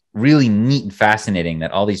just really neat and fascinating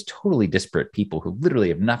that all these totally disparate people who literally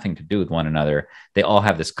have nothing to do with one another, they all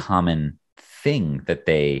have this common thing that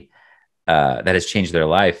they that has changed their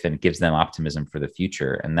life and gives them optimism for the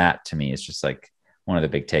future. And that to me is just like one of the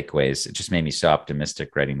big takeaways. It just made me so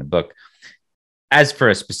optimistic writing the book. As for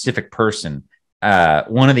a specific person,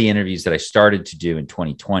 one of the interviews that I started to do in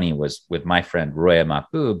 2020 was with my friend Roya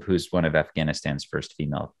Mahbub, who's one of Afghanistan's first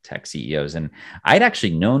female tech CEOs. And I'd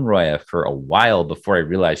actually known Roya for a while before I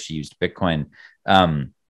realized she used Bitcoin.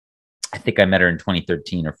 I think I met her in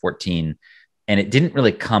 2013 or 14, and it didn't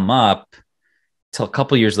really come up till a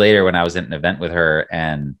couple years later when I was at an event with her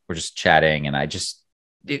and we're just chatting, and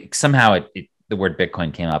somehow the word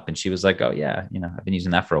Bitcoin came up, and she was like, "Oh yeah, I've been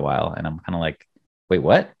using that for a while." And I'm kind of like, "Wait,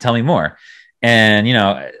 what? Tell me more." And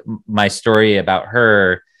my story about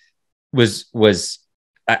her was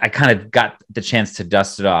I kind of got the chance to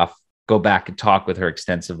dust it off, go back and talk with her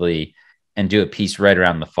extensively, and do a piece right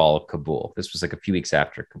around the fall of Kabul. This was like a few weeks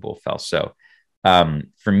after Kabul fell. So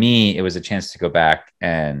for me, it was a chance to go back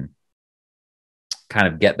and kind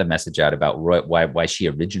of get the message out about why she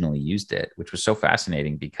originally used it, which was so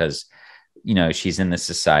fascinating because, she's in this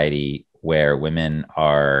society where women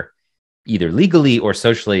are either legally or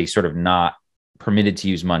socially sort of not permitted to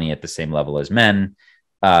use money at the same level as men.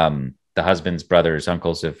 The husbands, brothers,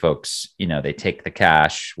 uncles of folks, they take the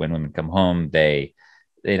cash when women come home. You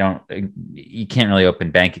can't really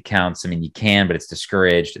open bank accounts. I mean, you can, but it's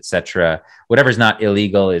discouraged, etc. Whatever's not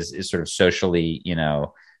illegal is sort of socially,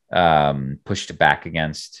 pushed back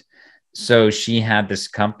against. So she had this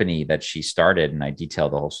company that she started, and I detail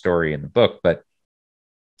the whole story in the book, but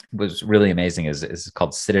was really amazing is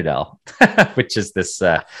called Citadel, which is this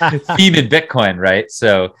theme in Bitcoin, right?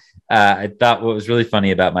 So I thought what was really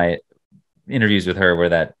funny about my interviews with her were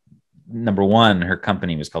that, number one, her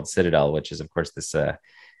company was called Citadel, which is of course this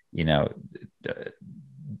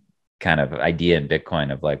kind of idea in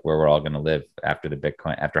Bitcoin of like where we're all going to live after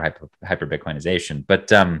hyper Bitcoinization.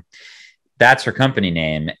 But that's her company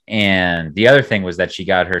name. And the other thing was that she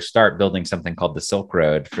got her start building something called the Silk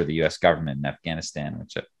Road for the US government in Afghanistan,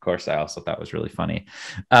 which of course I also thought was really funny.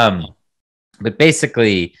 But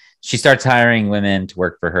basically she starts hiring women to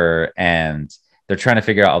work for her, and they're trying to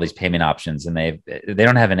figure out all these payment options, and they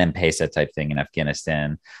don't have an M-Pesa type thing in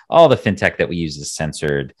Afghanistan. All the fintech that we use is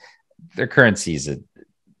censored. Their currencies,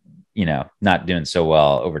 not doing so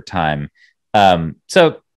well over time.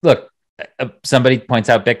 So look, somebody points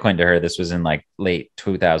out Bitcoin to her. This was in like late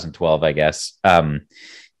 2012, I guess.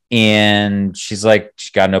 And she's like,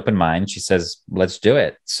 she got an open mind. She says, let's do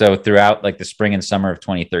it. So throughout like the spring and summer of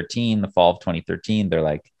 2013, the fall of 2013, they're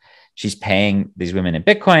like, she's paying these women in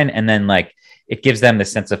Bitcoin. And then like, it gives them the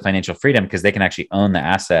sense of financial freedom because they can actually own the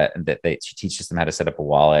asset, and that she teaches them how to set up a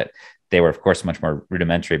wallet. They were of course much more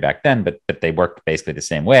rudimentary back then, but they worked basically the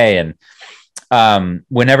same way. And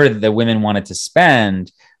whenever the women wanted to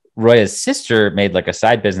spend, Roya's sister made like a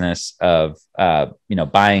side business of,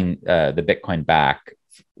 buying the Bitcoin back,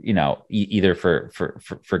 either for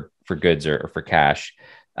goods or for cash.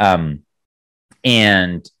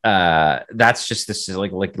 And that's just this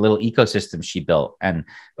like little ecosystem she built. And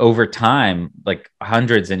over time, like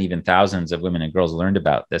hundreds and even thousands of women and girls learned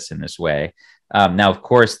about this in this way. Now, of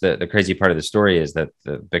course, the crazy part of the story is that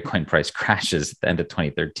the Bitcoin price crashes at the end of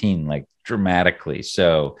 2013, like dramatically.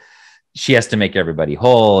 So she has to make everybody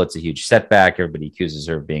whole. It's a huge setback. Everybody accuses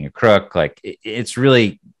her of being a crook. Like it's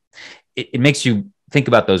really, it makes you think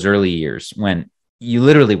about those early years when you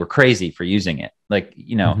literally were crazy for using it. Like,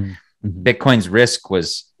 Bitcoin's risk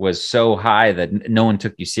was so high that no one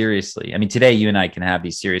took you seriously. I mean, today you and I can have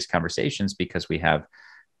these serious conversations because we have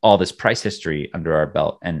all this price history under our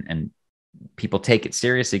belt, and people take it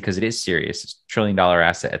seriously because it is serious. It's $1 trillion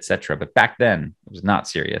asset, etc. But back then it was not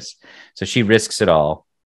serious. So she risks it all.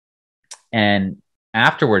 And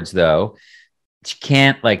afterwards, though, she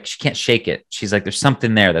can't shake it. She's like, there's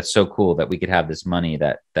something there that's so cool that we could have this money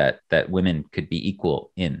that women could be equal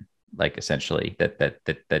in, like essentially that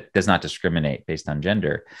does not discriminate based on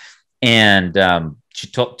gender. And she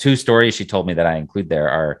told two stories she told me that I include there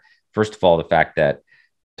are, first of all, the fact that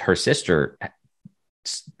her sister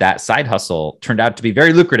that side hustle turned out to be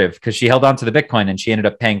very lucrative because she held on to the Bitcoin and she ended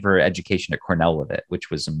up paying for her education at Cornell with it, which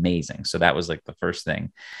was amazing. So that was like the first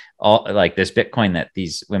thing. All like this Bitcoin that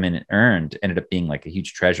these women earned ended up being like a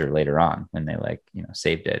huge treasure later on when they like, you know,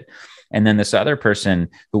 saved it. And then this other person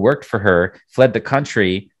who worked for her fled the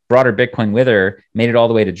country, brought her Bitcoin with her, made it all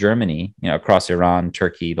the way to Germany, you know, across Iran,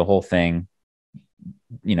 Turkey, the whole thing,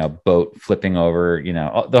 you know, boat flipping over, you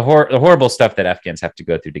know, the horrible stuff that Afghans have to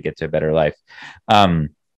go through to get to a better life.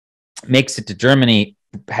 Makes it to Germany,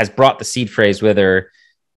 has brought the seed phrase with her,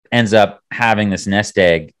 ends up having this nest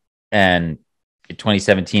egg, and in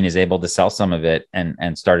 2017 is able to sell some of it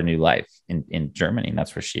and start a new life in Germany. And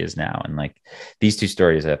that's where she is now. And like these two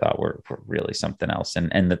stories I thought were really something else.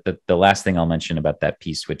 And the last thing I'll mention about that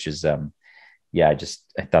piece, which is, I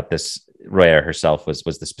thought this Roya herself was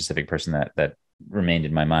the specific person that remained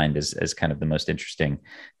in my mind as kind of the most interesting,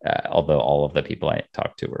 although all of the people I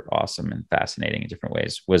talked to were awesome and fascinating in different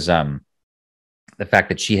ways, was the fact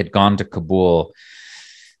that she had gone to Kabul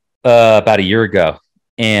about a year ago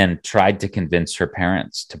and tried to convince her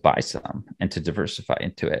parents to buy some and to diversify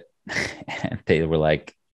into it. And they were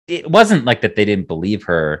like, it wasn't like that they didn't believe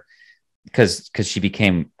her because she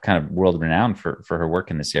became kind of world renowned for her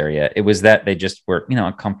work in this area. It was that they just were, you know,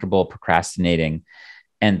 uncomfortable, procrastinating.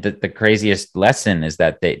 And the craziest lesson is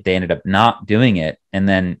that they ended up not doing it. And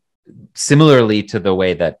then similarly to the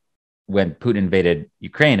way that when Putin invaded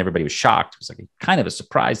Ukraine, everybody was shocked. It was like kind of a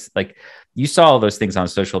surprise. Like you saw all those things on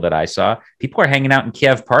social that I saw. People are hanging out in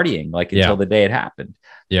Kiev partying like until the day it happened.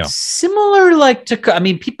 Yeah. Similar like to, I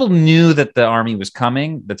mean, people knew that the army was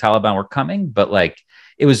coming, the Taliban were coming, but like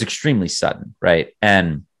it was extremely sudden. Right.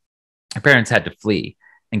 And her parents had to flee.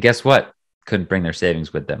 And guess what? Couldn't bring their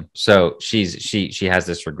savings with them. So she has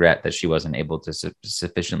this regret that she wasn't able to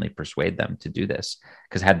sufficiently persuade them to do this,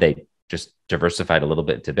 because had they just diversified a little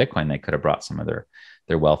bit to Bitcoin, they could have brought some of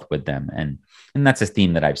their wealth with them. And that's a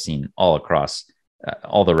theme that I've seen all across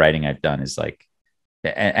all the writing I've done is like,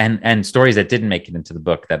 and stories that didn't make it into the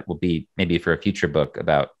book that will be maybe for a future book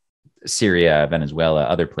about Syria, Venezuela,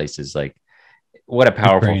 other places. Like what a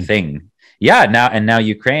powerful thing. Yeah. Now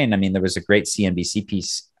Ukraine. I mean, there was a great CNBC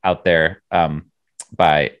piece out there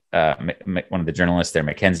by one of the journalists there,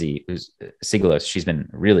 Mackenzie, who's Sigalos. She's been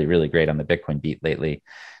really, really great on the Bitcoin beat lately.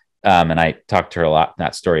 And I talked to her a lot in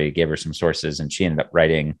that story, gave her some sources, and she ended up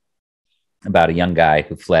writing about a young guy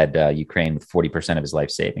who fled Ukraine with 40% of his life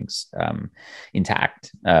savings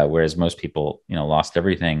intact, whereas most people, you know, lost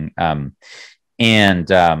everything.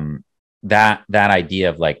 That idea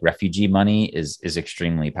of like refugee money is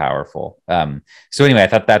extremely powerful. So anyway, I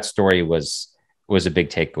thought that story was a big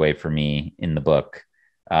takeaway for me in the book.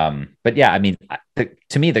 But yeah, I mean,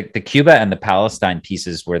 to me, the Cuba and the Palestine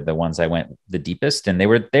pieces were the ones I went the deepest, and they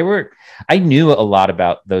were, I knew a lot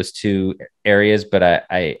about those two areas, but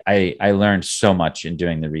I learned so much in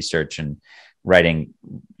doing the research and writing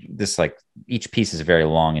this. Like each piece is very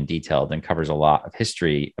long and detailed and covers a lot of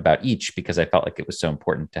history about each, because I felt like it was so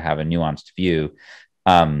important to have a nuanced view.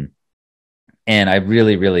 And I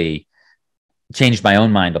really, really changed my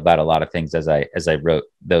own mind about a lot of things as I wrote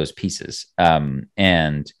those pieces.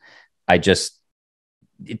 And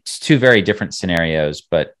it's two very different scenarios,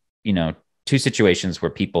 but, you know, two situations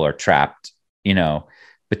where people are trapped, you know,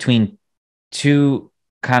 between two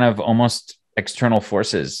kind of almost external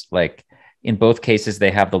forces. Like in both cases,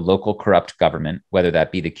 they have the local corrupt government, whether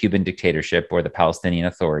that be the Cuban dictatorship or the Palestinian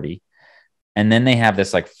Authority. And then they have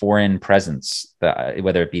this like foreign presence,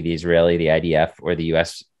 whether it be the Israeli, the IDF, or the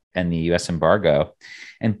US and the US embargo.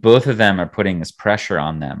 And both of them are putting this pressure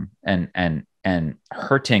on them and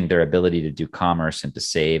hurting their ability to do commerce and to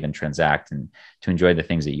save and transact and to enjoy the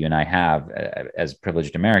things that you and I have as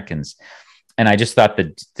privileged Americans. And I just thought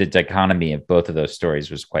that the dichotomy of both of those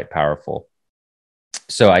stories was quite powerful.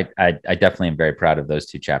 So I definitely am very proud of those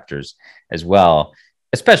two chapters as well,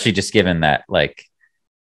 especially just given that, like,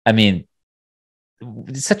 I mean,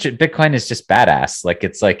 Bitcoin is just badass. Like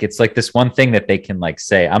it's like this one thing that they can like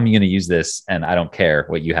say, I'm going to use this and I don't care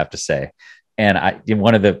what you have to say. And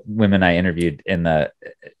one of the women I interviewed in the,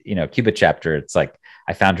 you know, Cuba chapter, it's like,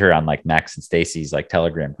 I found her on like Max and Stacy's like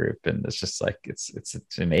Telegram group. And it's just like, it's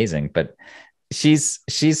amazing, but she's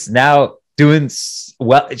now doing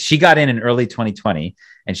well. She got in early 2020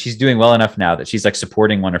 and she's doing well enough now that she's like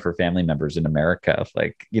supporting one of her family members in America,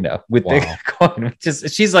 like, you know, with Bitcoin, which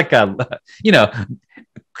is, she's like a, you know,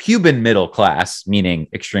 Cuban middle class, meaning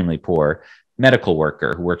extremely poor medical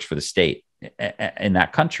worker who works for the state in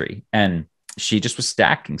that country. And she just was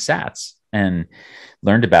stacking sats and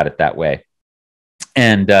learned about it that way.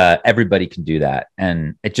 And everybody can do that.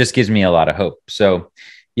 And it just gives me a lot of hope. So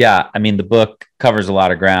yeah, I mean, the book covers a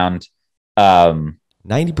lot of ground.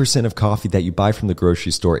 90% of coffee that you buy from the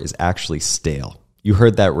grocery store is actually stale. You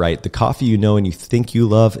heard that right. The coffee you know and you think you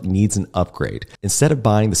love needs an upgrade. Instead of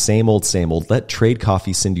buying the same old, let Trade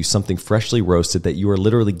Coffee send you something freshly roasted that you are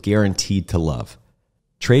literally guaranteed to love.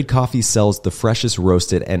 Trade Coffee sells the freshest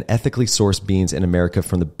roasted and ethically sourced beans in America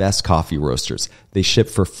from the best coffee roasters. They ship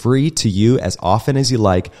for free to you as often as you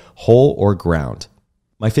like, whole or ground.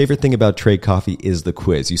 My favorite thing about Trade Coffee is the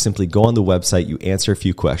quiz. You simply go on the website, you answer a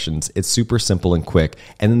few questions. It's super simple and quick,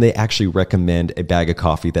 and then they actually recommend a bag of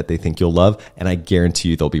coffee that they think you'll love, and I guarantee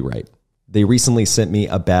you they'll be right. They recently sent me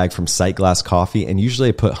a bag from Sightglass Coffee, and usually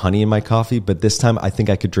I put honey in my coffee, but this time I think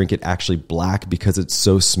I could drink it actually black because it's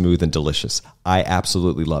so smooth and delicious. I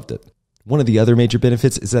absolutely loved it. One of the other major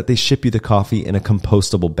benefits is that they ship you the coffee in a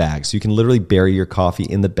compostable bag, so you can literally bury your coffee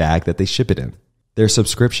in the bag that they ship it in. Their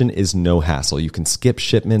subscription is no hassle. You can skip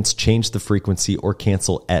shipments, change the frequency, or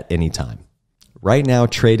cancel at any time. Right now,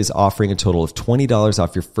 Trade is offering a total of $20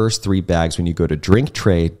 off your first 3 bags when you go to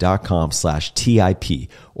drinktrade.com/TIP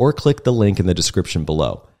or click the link in the description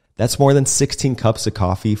below. That's more than 16 cups of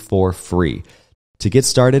coffee for free. To get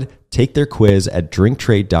started, take their quiz at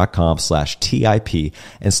drinktrade.com/TIP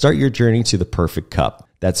and start your journey to the perfect cup.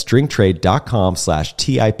 That's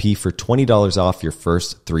drinktrade.com/TIP for $20 off your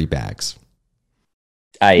first 3 bags.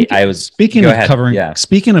 I was speaking of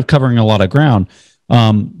covering a lot of ground.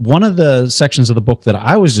 One of the sections of the book that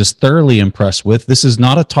I was just thoroughly impressed with, this is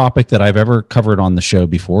not a topic that I've ever covered on the show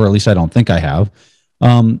before, or at least I don't think I have.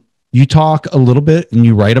 You talk a little bit and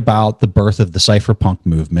you write about the birth of the cypherpunk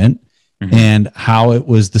movement and how it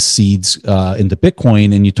was the seeds into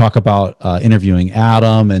Bitcoin. And you talk about interviewing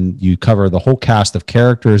Adam, and you cover the whole cast of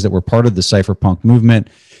characters that were part of the cypherpunk movement.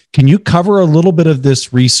 Can you cover a little bit of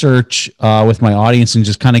this research with my audience and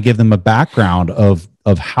just kind of give them a background of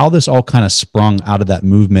how this all kind of sprung out of that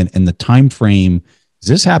movement and the time frame?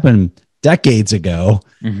 This happened decades ago,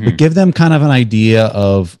 but give them kind of an idea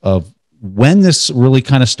of when this really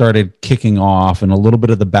kind of started kicking off and a little bit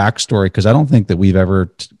of the backstory, because I don't think that we've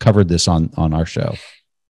ever covered this on our show.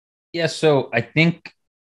 Yeah, so I think,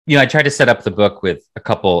 I tried to set up the book with a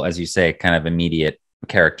couple, as you say, kind of immediate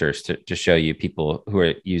characters to show you people who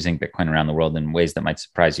are using Bitcoin around the world in ways that might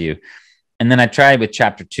surprise you. And then I tried with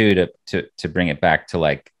chapter 2 to bring it back to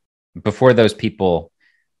like before those people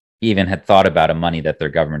even had thought about a money that their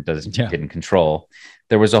government didn't control.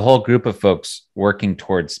 There was a whole group of folks working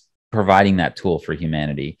towards providing that tool for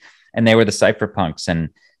humanity, and they were the cypherpunks. And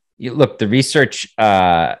look, the research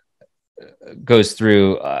goes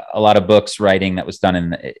through a lot of books writing that was done in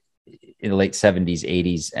the late 70s,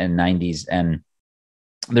 80s, and 90s, and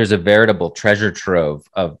there's a veritable treasure trove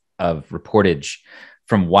of reportage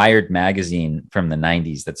from Wired magazine from the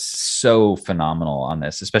 90s that's so phenomenal on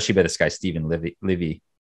this, especially by this guy Stephen Levy.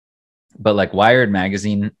 But like Wired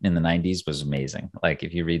magazine in the 90s was amazing. Like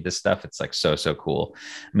if you read this stuff, it's like so cool.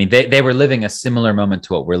 I mean, they were living a similar moment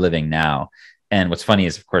to what we're living now. And what's funny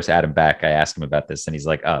is, of course, Adam Back, I asked him about this and he's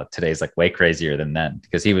like, oh, today's like way crazier than then,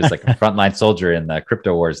 because he was like a frontline soldier in the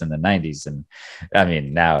crypto wars in the 90s. And I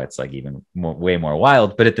mean, now it's like even way more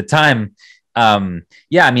wild. But at the time,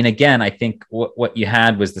 again, I think what you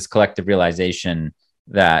had was this collective realization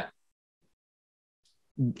that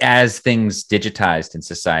as things digitized in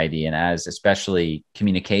society and as especially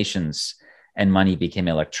communications and money became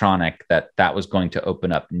electronic, that was going to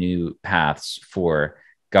open up new paths for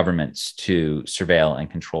governments to surveil and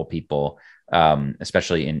control people,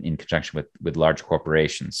 especially in conjunction with large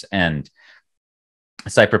corporations. And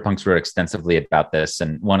cypherpunks wrote extensively about this.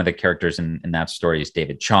 And one of the characters in that story is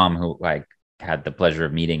David Chaum, who I had the pleasure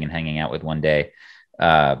of meeting and hanging out with one day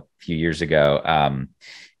a few years ago.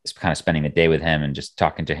 Just kind of spending the day with him and just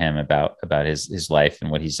talking to him about his life and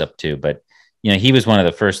what he's up to. But, he was one of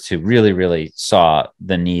the first who really saw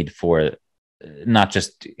the need for not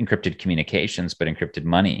just encrypted communications, but encrypted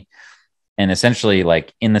money. And essentially,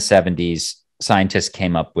 like in the 70s, scientists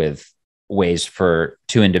came up with ways for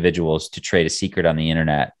 2 individuals to trade a secret on the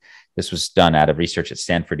internet. This was done out of research at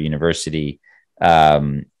Stanford University.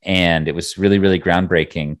 And it was really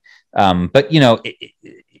groundbreaking. But,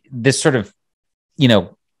 this sort of,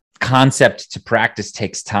 concept to practice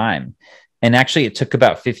takes time. And actually, it took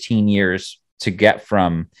about 15 years to get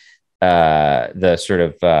from the sort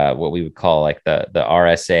of what we would call like the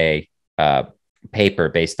RSA paper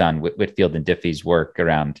based on Whitfield and Diffie's work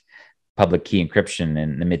around public key encryption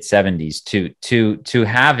in the mid 70s to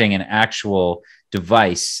having an actual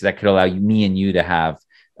device that could allow me and you to have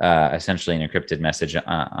essentially an encrypted message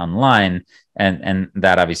online. And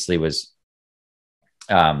that obviously was,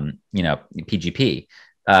 PGP.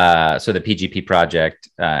 So the PGP project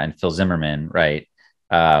and Phil Zimmerman, right?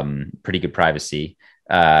 Pretty good privacy.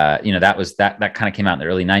 that kind of came out in the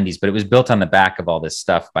early 90s, but it was built on the back of all this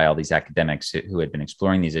stuff by all these academics who had been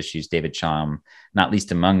exploring these issues, David Chaum, not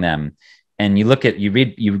least among them. And you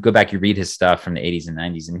go back, you read his stuff from the 80s and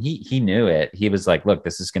 90s, and he knew it. He was like, look,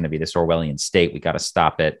 this is going to be this Orwellian state. We got to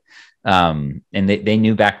stop it. And they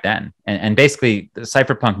knew back then. And basically the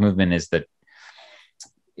cypherpunk movement is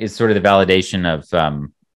sort of the validation of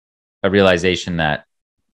a realization that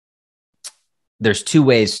there's two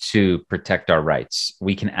ways to protect our rights.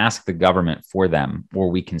 We can ask the government for them, or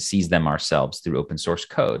we can seize them ourselves through open source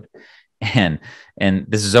code. And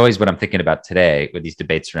this is always what I'm thinking about today with these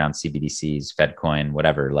debates around CBDCs, FedCoin,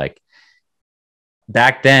 whatever. Like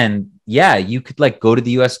back then, yeah, you could like go to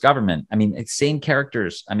the US government. I mean, it's same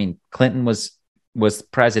characters. I mean, Clinton was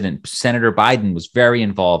president. Senator Biden was very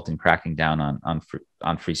involved in cracking down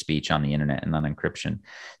on free speech on the internet and on encryption.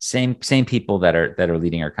 Same people that are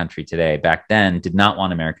leading our country today back then did not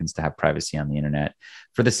want Americans to have privacy on the internet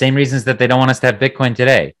for the same reasons that they don't want us to have Bitcoin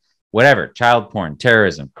today. Whatever, child porn,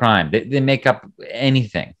 terrorism, crime, they make up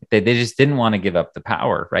anything. They just didn't want to give up the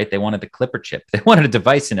power, right? They wanted the clipper chip. They wanted a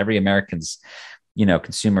device in every American's,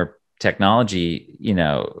 consumer technology,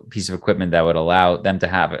 piece of equipment that would allow them to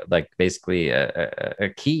have like basically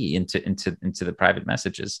a key into the private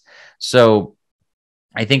messages. So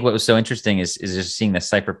I think what was so interesting is just seeing the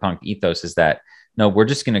cypherpunk ethos is that, no, we're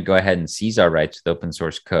just going to go ahead and seize our rights with open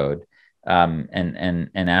source code.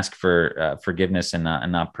 And ask for forgiveness and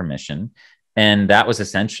not permission. And that was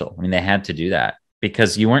essential. I mean, they had to do that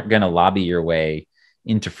because you weren't going to lobby your way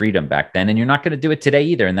into freedom back then. And you're not going to do it today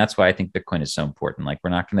either. And that's why I think Bitcoin is so important. Like,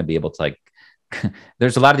 we're not going to be able to like,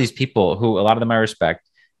 there's a lot of these people who, a lot of them I respect,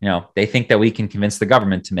 they think that we can convince the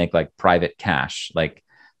government to make like private cash. Like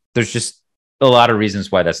there's just a lot of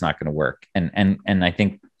reasons why that's not going to work. And I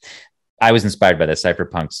think I was inspired by the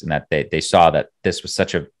cypherpunks in that they saw that this was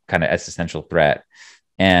such a kind of existential threat.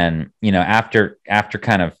 And, after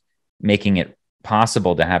kind of making it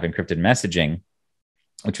possible to have encrypted messaging,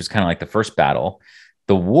 which was kind of like the first battle,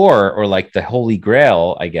 the war, or like the holy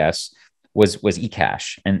grail, I guess, was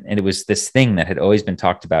eCash. And it was this thing that had always been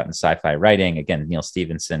talked about in sci-fi writing. Again, Neil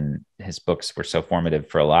Stephenson, his books were so formative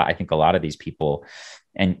for a lot of these people.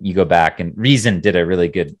 And you go back, and Reason did a really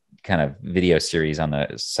good kind of video series on the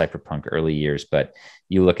cypherpunk early years, but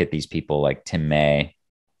you look at these people like Tim May,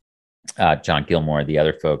 John Gilmore, the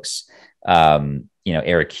other folks,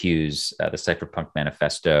 Eric Hughes, the Cypherpunk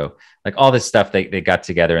Manifesto, like all this stuff, they got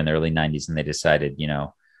together in the early 90s and they decided,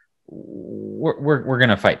 we're going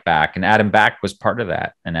to fight back. And Adam Back was part of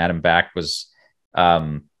that. And Adam Back was,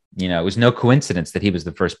 it was no coincidence that he was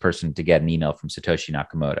the first person to get an email from Satoshi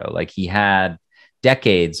Nakamoto. Like he had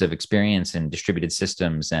decades of experience in distributed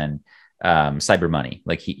systems and cyber money.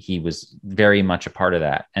 Like he was very much a part of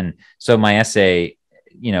that. And so my essay,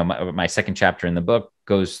 my second chapter in the book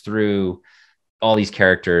goes through all these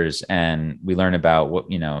characters, and we learn about what,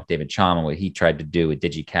 David Chaum and what he tried to do with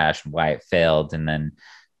DigiCash and why it failed. And then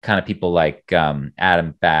kind of people like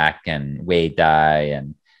Adam Back and Wei Dai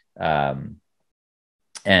and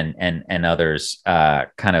others,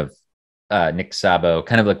 kind of Nick Szabo,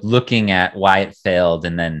 kind of like looking at why it failed,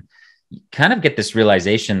 and then kind of get this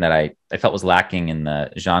realization that I felt was lacking in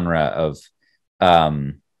the genre of,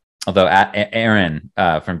 although Aaron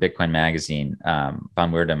from Bitcoin Magazine, Von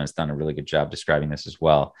Weerdem, has done a really good job describing this as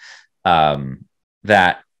well,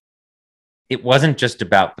 that it wasn't just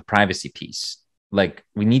about the privacy piece. Like,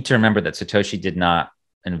 we need to remember that Satoshi did not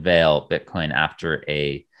unveil Bitcoin after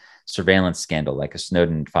a surveillance scandal like a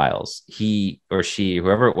Snowden files. He or she,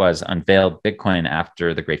 whoever it was, unveiled Bitcoin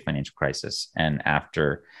after the great financial crisis and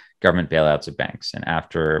after government bailouts of banks and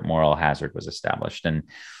after moral hazard was established. And,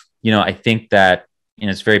 I think that,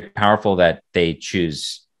 it's very powerful that they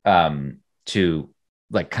choose to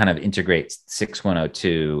like kind of integrate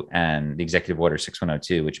 6102 and the executive order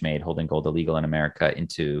 6102, which made holding gold illegal in America,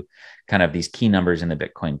 into kind of these key numbers in the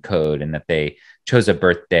Bitcoin code, and that they chose a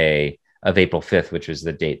birthday of April 5th, which was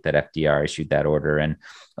the date that FDR issued that order. And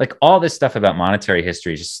like all this stuff about monetary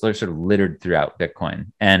history is just sort of littered throughout Bitcoin.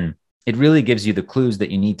 And it really gives you the clues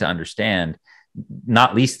that you need to understand,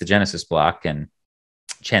 not least the Genesis block and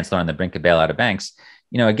Chancellor on the brink of bailout of banks.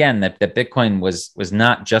 Again, that Bitcoin was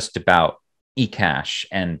not just about eCash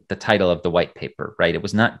and the title of the white paper, right? It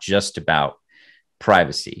was not just about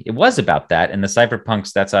privacy. It was about that. And the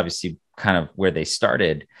cypherpunks, that's obviously kind of where they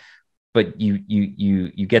started. But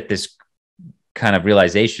you get this kind of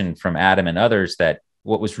realization from Adam and others that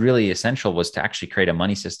what was really essential was to actually create a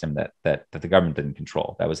money system that the government didn't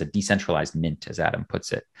control. That was a decentralized mint, as Adam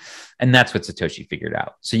puts it. And that's what Satoshi figured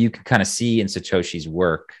out. So you can kind of see in Satoshi's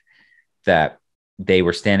work that they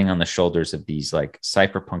were standing on the shoulders of these like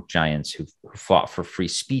cypherpunk giants who fought for free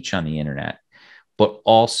speech on the internet, but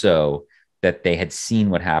also that they had seen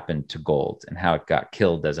what happened to gold and how it got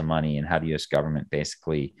killed as a money, and how the US government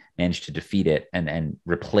basically managed to defeat it and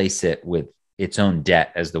replace it with its own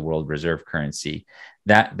debt as the world reserve currency.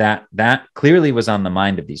 That clearly was on the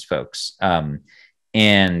mind of these folks.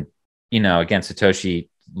 And, you know, again, Satoshi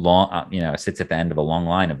sits at the end of a long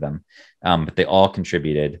line of them, but they all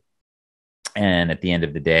contributed. And at the end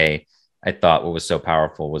of the day, I thought what was so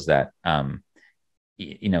powerful was that,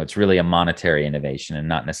 you know, it's really a monetary innovation and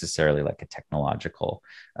not necessarily like a technological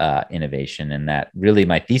innovation. And that really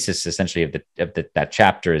my thesis essentially of that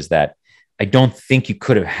chapter is that I don't think you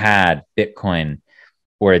could have had Bitcoin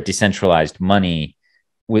or a decentralized money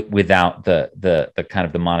without the kind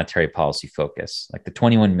of the monetary policy focus. Like the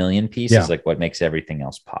 21 million piece is like what makes everything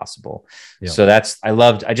else possible. Yeah. So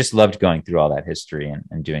I just loved going through all that history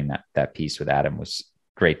and doing that piece with Adam. Was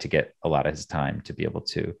great to get a lot of his time to be able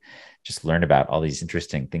to just learn about all these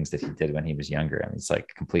interesting things that he did when he was younger. I mean, it's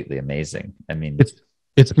like completely amazing. I mean,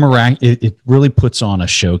 it's miraculous. It really puts on a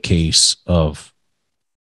showcase of,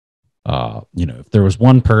 you know, if there was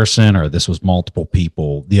one person or this was multiple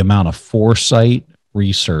people, the amount of foresight,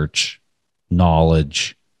 research,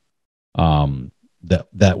 knowledge,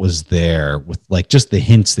 that was there, with like just the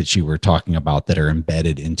hints that you were talking about that are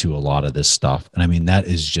embedded into a lot of this stuff. And I mean, that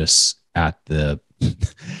is just at the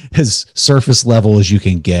as surface level as you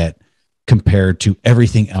can get compared to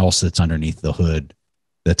everything else that's underneath the hood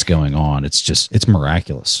that's going on. It's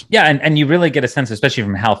miraculous. Yeah. And you really get a sense, especially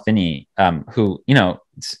from Hal Finney, who, you know,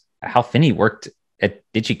 Hal Finney worked at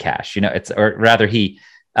DigiCash, you know,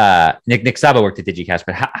 Nick Szabo worked at DigiCash,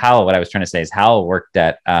 but Hal, what I was trying to say is Hal worked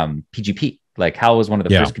at PGP. Like Hal was one of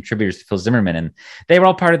the first contributors to Phil Zimmerman, and they were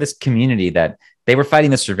all part of this community that they were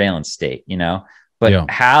fighting the surveillance state, you know.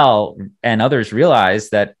 But Hal and others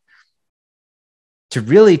realized that to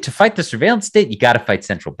fight the surveillance state, you got to fight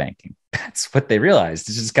central banking. That's what they realized.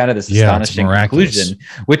 This is kind of this astonishing conclusion,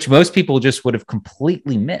 which most people just would have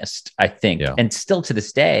completely missed, I think. Yeah. And still to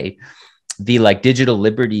this day, the like digital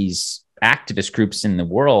liberties activist groups in the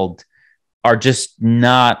world are just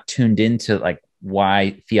not tuned into like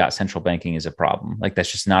why fiat central banking is a problem. Like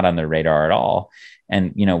that's just not on their radar at all.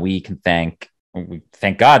 And, you know, we thank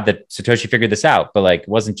God that Satoshi figured this out, but like, it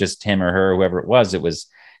wasn't just him or her, or whoever it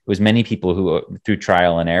was many people who through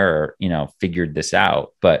trial and error, you know, figured this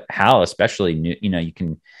out. But Hal especially knew, you know, you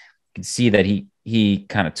can see that he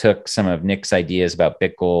kind of took some of Nick's ideas about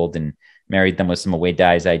BitGold and married them with some of Wei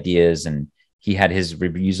Dai's ideas. And he had his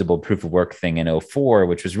reusable proof of work thing in 2004,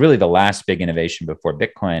 which was really the last big innovation before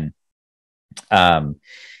Bitcoin.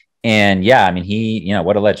 And yeah, I mean, he, you know,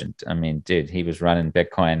 what a legend. I mean, dude, he was running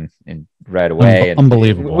Bitcoin right away.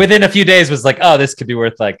 Unbelievable. Within a few days was like, oh, this could be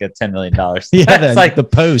worth like $10 million. Yeah, like the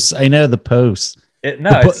posts. I know the posts.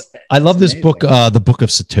 I love this book, the Book of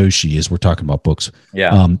Satoshi, as we're talking about books.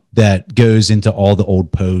 Yeah. That goes into all the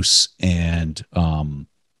old posts and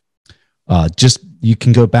just you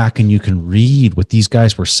can go back and you can read what these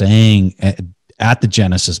guys were saying at the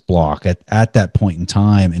Genesis block at that point in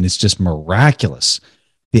time, and it's just miraculous.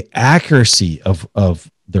 The accuracy of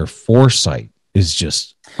their foresight is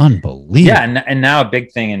just unbelievable. Yeah, and now a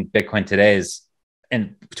big thing in Bitcoin today is,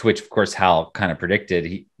 and to which of course Hal kind of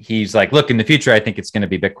predicted, he's like, look, in the future, I think it's going to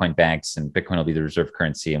be Bitcoin banks and Bitcoin will be the reserve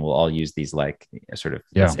currency, and we'll all use these like sort of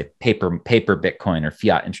let's say paper Bitcoin or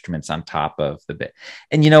fiat instruments on top of the bit.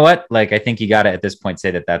 And you know what? Like, I think you got to at this point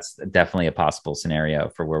say that that's definitely a possible scenario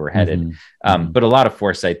for where we're headed. But a lot of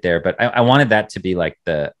foresight there. But I wanted that to be like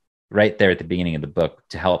the right there at the beginning of the book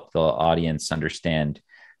to help the audience understand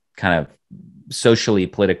kind of socially,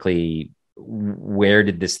 politically, where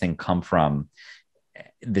did this thing come from?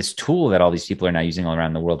 This tool that all these people are now using all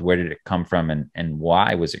around the world, where did it come from and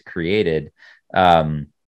why was it created? And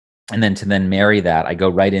then to marry that, I go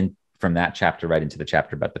right in from that chapter, right into the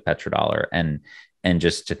chapter about the petrodollar and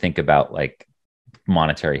just to think about like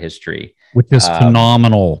monetary history. Which is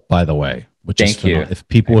phenomenal, by the way. Thank you. If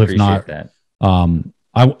people have not, that.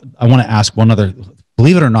 I want to ask one other,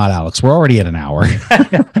 believe it or not, Alex, we're already at an hour.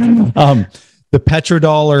 The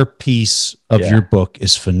petrodollar piece of your book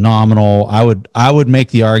is phenomenal. I would make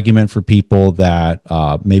the argument for people that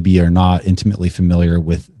maybe are not intimately familiar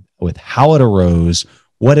with how it arose,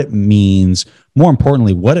 what it means, more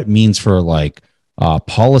importantly, what it means for like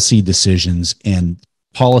policy decisions and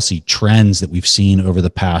policy trends that we've seen over the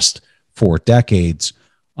past 4 decades.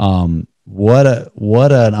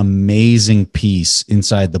 What an amazing piece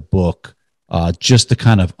inside the book. Just to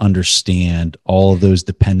kind of understand all of those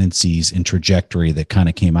dependencies and trajectory that kind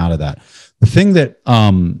of came out of that. The thing that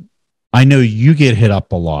I know you get hit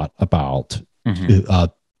up a lot about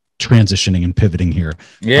transitioning and pivoting here,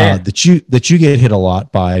 Yeah. that you get hit a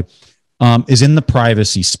lot by, is in the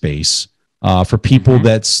privacy space, for people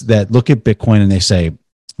that look at Bitcoin and they say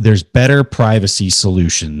there's better privacy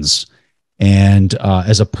solutions. And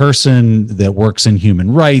as a person that works in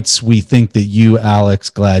human rights, we think that you, Alex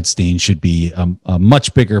Gladstein, should be a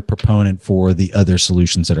much bigger proponent for the other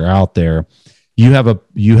solutions that are out there. You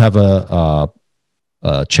have a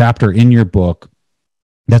chapter in your book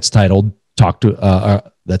that's titled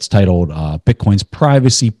Bitcoin's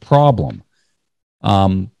Privacy Problem.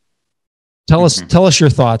 Tell us your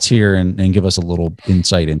thoughts here and give us a little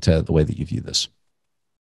insight into the way that you view this.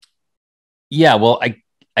 Yeah, well,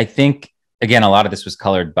 I think, again, a lot of this was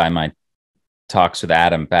colored by my talks with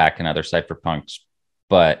Adam back and other cypherpunks,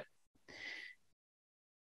 but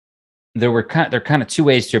there are kind of two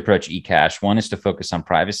ways to approach eCash. One is to focus on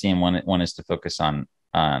privacy, and one is to focus on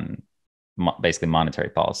basically monetary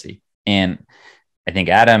policy. And I think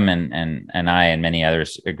Adam and I and many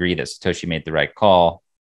others agree that Satoshi made the right call,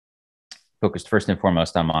 focused first and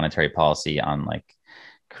foremost on monetary policy, on like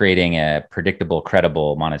creating a predictable,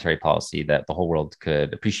 credible monetary policy that the whole world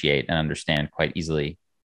could appreciate and understand quite easily,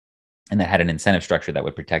 and that had an incentive structure that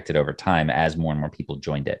would protect it over time as more and more people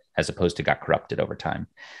joined it, as opposed to got corrupted over time,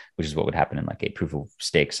 which is what would happen in like a proof of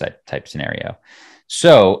stake type scenario.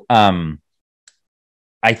 So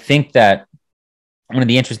I think that one of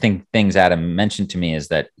the interesting things Adam mentioned to me is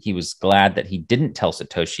that he was glad that he didn't tell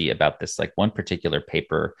Satoshi about this like one particular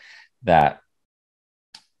paper that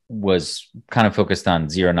was kind of focused on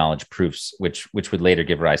zero knowledge proofs, which would later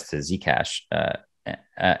give rise to Zcash.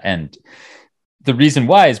 And the reason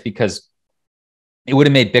why is because it would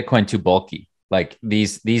have made Bitcoin too bulky. Like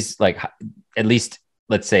these like, at least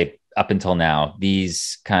let's say up until now,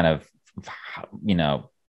 these kind of,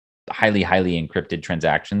 highly encrypted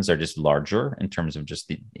transactions are just larger in terms of just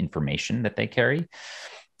the information that they carry.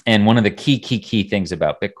 And one of the key things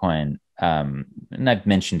about Bitcoin, and I've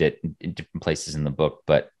mentioned it in different places in the book,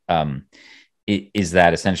 but it is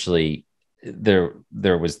that essentially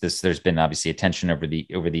there's been obviously a tension over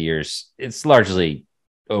the years. It's largely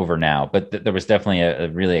over now, but there was definitely a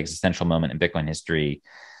really existential moment in Bitcoin history,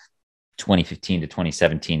 2015 to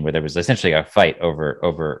 2017, where there was essentially a fight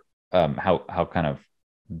over how kind of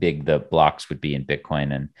big the blocks would be in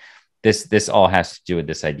Bitcoin. And this all has to do with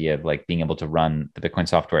this idea of like being able to run the Bitcoin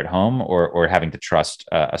software at home or having to trust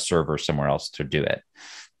a server somewhere else to do it.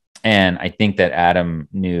 And I think that Adam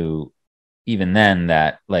knew even then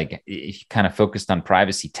that like if you kind of focused on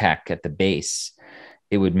privacy tech at the base,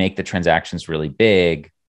 it would make the transactions really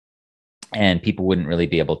big, and people wouldn't really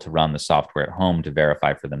be able to run the software at home to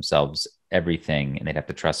verify for themselves everything, and they'd have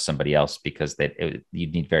to trust somebody else because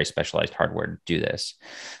you'd need very specialized hardware to do this.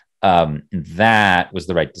 That was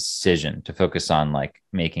the right decision, to focus on like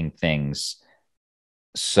making things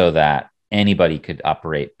so that anybody could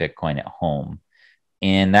operate Bitcoin at home.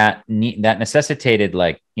 And that necessitated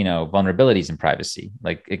like, vulnerabilities in privacy.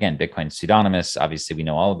 Like, again, Bitcoin's pseudonymous. Obviously, we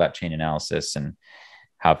know all about chain analysis and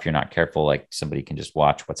how, if you're not careful, like somebody can just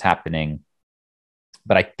watch what's happening.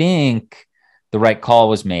 But I think the right call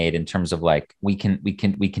was made in terms of like, we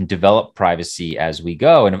can develop privacy as we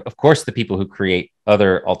go. And of course, the people who create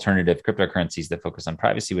other alternative cryptocurrencies that focus on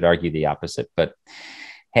privacy would argue the opposite. But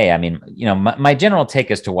hey, I mean, my general take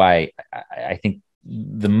as to why I think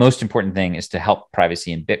the most important thing is to help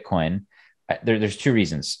privacy in Bitcoin. There's two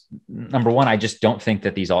reasons. Number one, I just don't think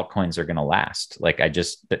that these altcoins are going to last. Like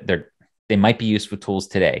they might be useful tools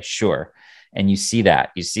today, sure. And you see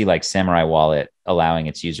like Samurai Wallet allowing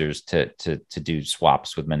its users to do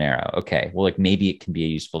swaps with Monero. Okay, well, like maybe it can be a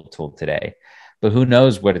useful tool today, but who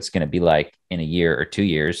knows what it's going to be like in a year or 2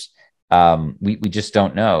 years? We just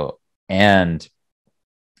don't know. And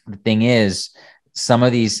the thing is, some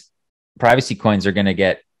of these privacy coins are going to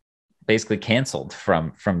get basically canceled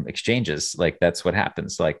from exchanges. Like that's what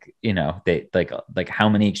happens. Like, they like how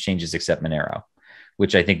many exchanges accept Monero,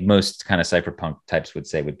 which I think most kind of cypherpunk types would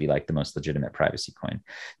say would be like the most legitimate privacy coin.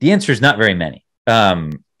 The answer is not very many.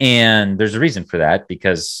 And there's a reason for that,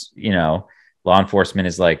 because, law enforcement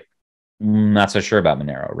is like, not so sure about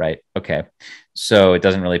Monero, right? Okay. So it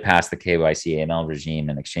doesn't really pass the KYC AML regime,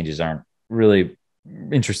 and exchanges aren't really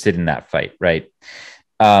interested in that fight, right?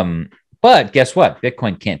 But guess what?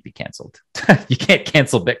 Bitcoin can't be canceled. You can't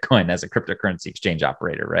cancel Bitcoin as a cryptocurrency exchange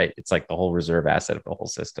operator, right? It's like the whole reserve asset of the whole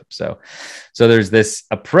system. So there's this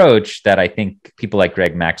approach that I think people like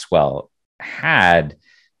Greg Maxwell had,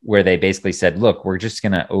 where they basically said, look, we're just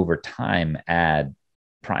going to over time add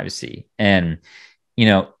privacy. And,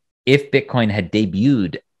 if Bitcoin had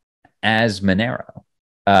debuted as Monero,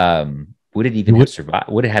 would it even have survived?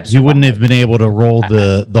 Would it have survived? You wouldn't have been able to roll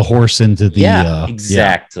the horse into the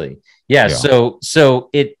exactly. Yeah. So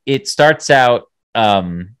it starts out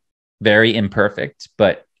very imperfect,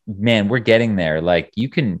 but man, we're getting there. Like you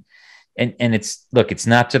can, and it's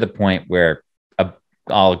not to the point where a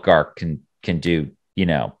oligarch can do,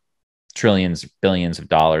 trillions, billions of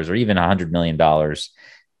dollars, or even $100 million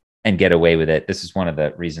and get away with it. This is one of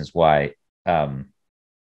the reasons why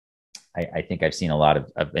I think I've seen a lot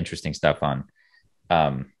of interesting stuff on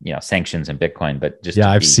sanctions and Bitcoin, but just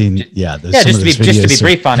just to be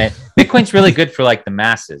brief on it, Bitcoin's really good for like the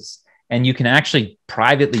masses, and you can actually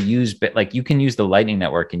privately use you can use the Lightning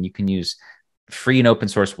Network, and you can use free and open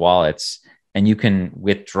source wallets, and you can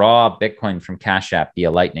withdraw Bitcoin from Cash App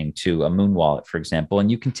via Lightning to a Moon wallet, for example,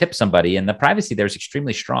 and you can tip somebody, and the privacy there is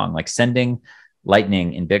extremely strong. Like sending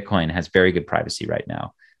Lightning in Bitcoin has very good privacy right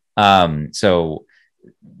now. So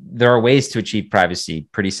there are ways to achieve privacy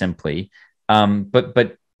pretty simply.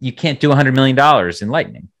 But you can't do $100 million in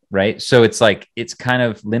Lightning, right? So it's kind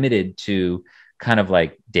of limited to kind of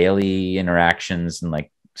like daily interactions and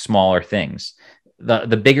like smaller things.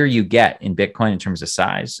 The bigger you get in Bitcoin in terms of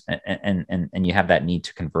size, and you have that need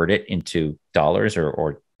to convert it into dollars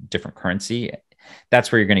or different currency,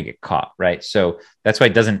 that's where you're going to get caught, right? So that's why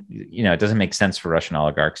it doesn't make sense for Russian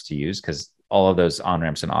oligarchs to use, because all of those on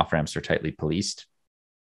ramps and off ramps are tightly policed.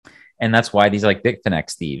 And that's why these like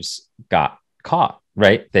Bitfinex thieves got caught,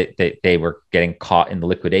 right? They were getting caught in the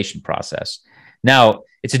liquidation process. Now,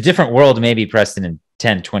 it's a different world, maybe, Preston, in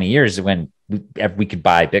 10, 20 years when we could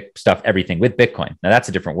buy everything with Bitcoin. Now, that's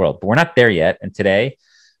a different world, but we're not there yet. And today,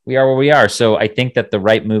 we are where we are. So I think that the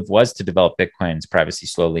right move was to develop Bitcoin's privacy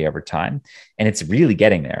slowly over time. And it's really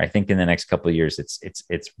getting there. I think in the next couple of years,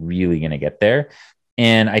 it's really going to get there.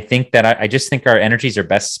 And I think that I just think our energies are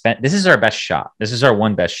best spent. This is our best shot. This is our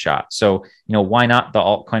one best shot. So, why not the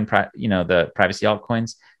altcoin, the privacy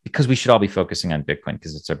altcoins? Because we should all be focusing on Bitcoin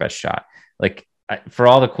because it's our best shot. Like for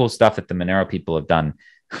all the cool stuff that the Monero people have done,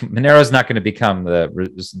 Monero is not going to become the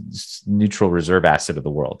neutral reserve asset of the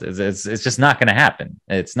world. It's just not going to happen.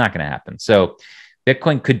 It's not going to happen. So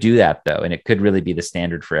Bitcoin could do that though. And it could really be the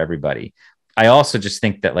standard for everybody. I also just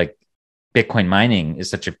think that like Bitcoin mining is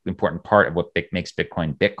such an important part of what makes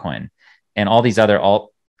Bitcoin Bitcoin, and all these other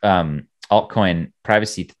altcoin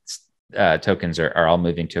privacy tokens are all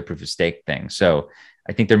moving to a proof of stake thing. So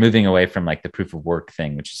I think they're moving away from like the proof of work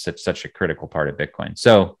thing, which is such a critical part of Bitcoin.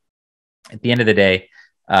 So at the end of the day,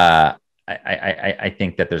 I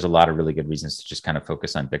think that there's a lot of really good reasons to just kind of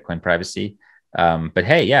focus on Bitcoin privacy. But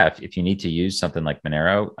hey, yeah, if you need to use something like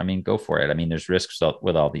Monero, I mean, go for it. I mean, there's risks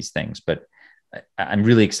with all these things, but I'm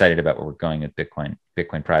really excited about where we're going with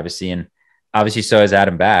Bitcoin privacy. And obviously so is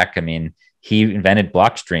Adam Back. I mean, he invented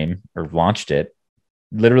Blockstream, or launched it,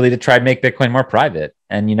 literally to try and make Bitcoin more private.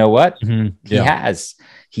 And you know what? Mm-hmm. Yeah.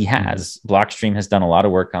 He has. Blockstream has done a lot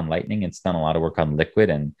of work on Lightning. It's done a lot of work on Liquid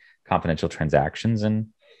and confidential transactions. And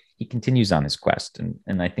he continues on his quest.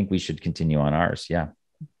 And I think we should continue on ours. Yeah.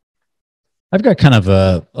 I've got kind of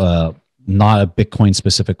a not a Bitcoin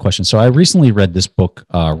specific question. So I recently read this book,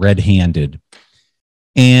 Red Handed.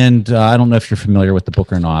 And I don't know if you're familiar with the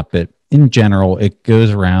book or not, but in general, it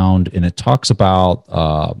goes around and it talks about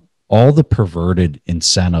all the perverted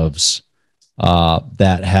incentives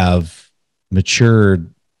that have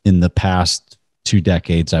matured in the past 2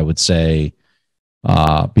 decades, I would say,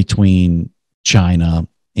 between China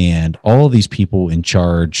and all of these people in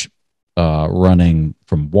charge, running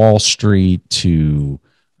from Wall Street to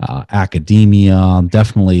academia,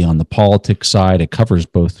 definitely on the politics side. It covers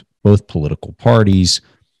both political parties,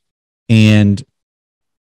 and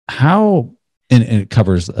how, and it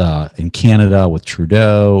covers in Canada with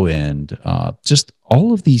Trudeau, and just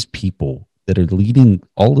all of these people that are leading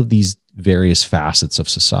all of these various facets of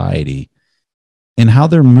society, and how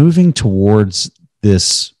they're moving towards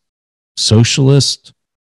this socialist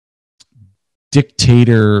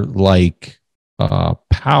dictator-like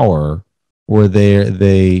power, where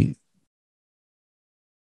they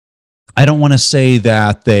I don't want to say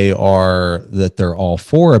that they're all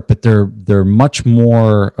for it, but they're much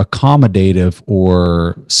more accommodative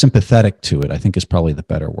or sympathetic to it, I think is probably the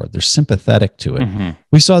better word. They're sympathetic to it. Mm-hmm.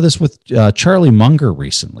 We saw this with Charlie Munger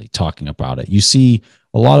recently talking about it. You see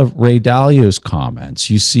a lot of Ray Dalio's comments.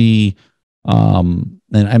 You see,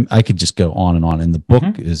 and I could just go on and on. And the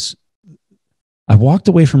book is, I walked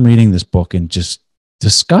away from reading this book and just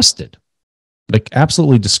disgusted. Like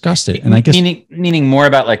absolutely disgusted. And I guess meaning more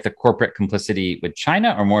about like the corporate complicity with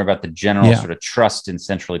China, or more about the general sort of trust in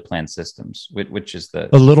centrally planned systems, which is a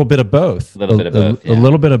little bit of both, a little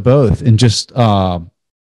bit of both. And just what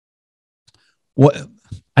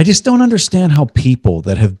I just don't understand how people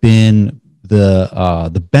that have been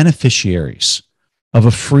the beneficiaries of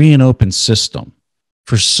a free and open system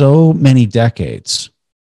for so many decades,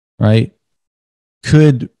 right,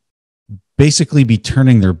 could basically be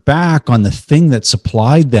turning their back on the thing that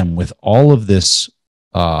supplied them with all of this.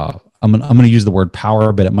 I'm going to use the word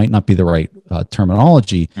power, but it might not be the right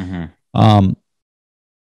terminology. And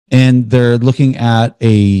they're looking at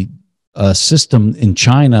a system in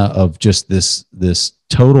China of just this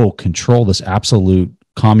total control, this absolute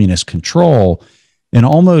communist control, and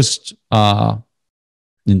almost.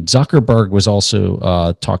 And Zuckerberg was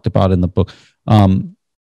also talked about in the book,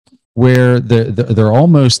 where they're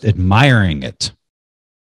almost admiring it.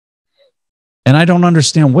 And I don't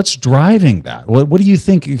understand what's driving that. What do you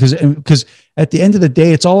think? Because at the end of the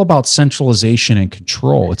day, it's all about centralization and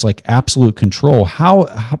control. It's like absolute control.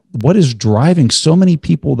 What is driving so many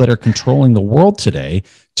people that are controlling the world today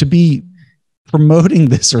to be promoting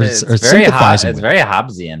this or sympathizing? It's very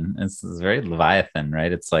Hobbesian. It's very Leviathan,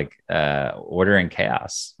 right? It's like order and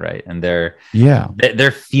chaos, right? And they're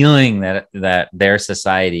feeling that their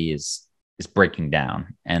society is breaking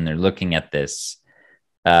down, and they're looking at this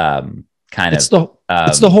it's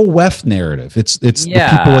the whole WEF narrative. It's the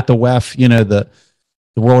people at the WEF,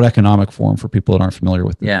 the World Economic Forum, for people that aren't familiar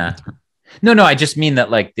with it. Yeah. No, I just mean that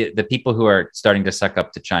like the people who are starting to suck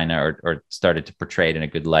up to China or started to portray it in a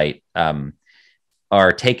good light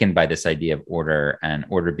are taken by this idea of order, and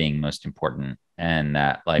order being most important. And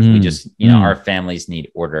that like we just, our families need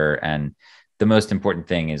order. And the most important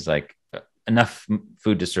thing is like enough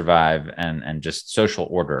food to survive and just social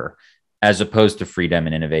order, as opposed to freedom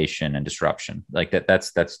and innovation and disruption. Like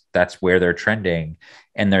that's where they're trending.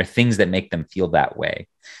 And there are things that make them feel that way.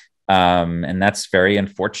 And that's very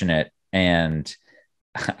unfortunate. And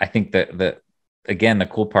I think that again, the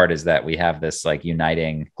cool part is that we have this like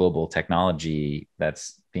uniting global technology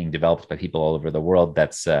that's being developed by people all over the world.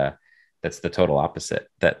 That's the total opposite.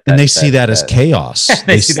 And they see that as chaos.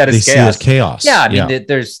 They see that as chaos. Yeah. I mean,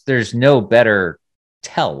 there's no better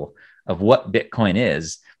tell of what Bitcoin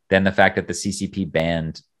is than the fact that the CCP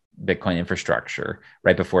banned Bitcoin infrastructure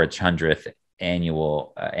right before its 100th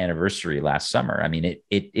annual anniversary last summer. I mean,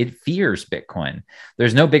 it fears Bitcoin.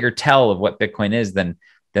 There's no bigger tell of what Bitcoin is than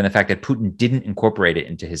the fact that Putin didn't incorporate it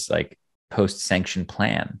into his like post-sanction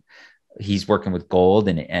plan. He's working with gold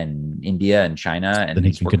and India and China, and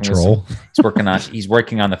he's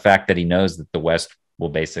working on the fact that he knows that the West will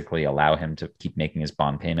basically allow him to keep making his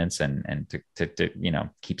bond payments and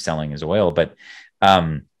to keep selling his oil. But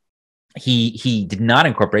he did not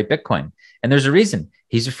incorporate Bitcoin, and there's a reason.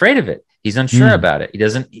 He's afraid of it. He's unsure about it. He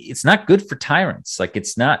doesn't. It's not good for tyrants. Like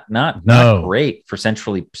it's not great for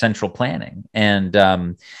central planning, and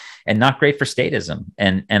not great for statism.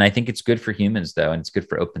 And I think it's good for humans though, and it's good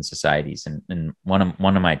for open societies. And one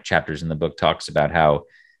of my chapters in the book talks about how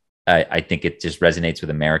I think it just resonates with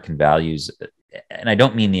American values. And I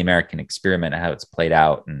don't mean the American experiment, how it's played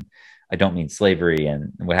out, and I don't mean slavery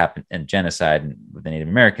and what happened and genocide with the Native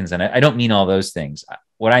Americans. And I don't mean all those things.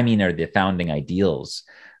 What I mean are the founding ideals,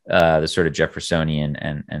 the sort of Jeffersonian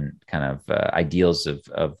and kind of ideals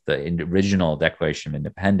of the original Declaration of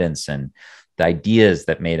Independence, and the ideas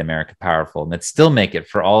that made America powerful and that still make it,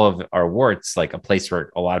 for all of our warts, like a place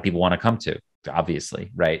where a lot of people want to come to,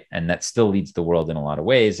 obviously, right? And that still leads the world in a lot of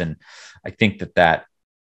ways. And I think that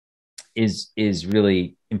is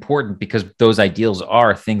really important, because those ideals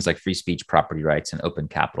are things like free speech, property rights, and open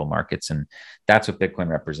capital markets. And that's what Bitcoin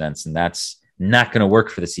represents. And that's not going to work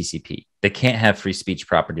for the CCP. They can't have free speech,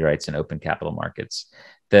 property rights, and open capital markets.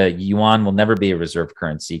 The yuan will never be a reserve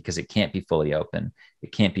currency because it can't be fully open.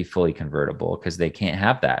 It can't be fully convertible because they can't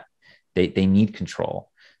have that. They need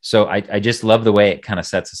control. So I just love the way it kind of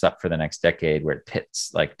sets us up for the next decade, where it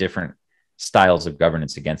pits like different styles of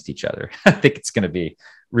governance against each other. I think it's going to be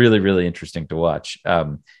really, really interesting to watch.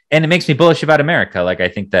 And it makes me bullish about America. Like, I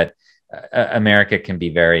think that America can be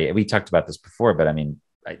we talked about this before, but I mean,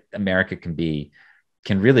 America can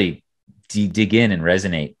really dig in and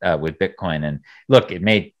resonate with Bitcoin. And look, it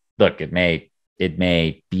may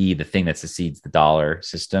be the thing that succeeds the dollar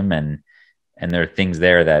system. And there are things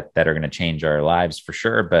there that are going to change our lives for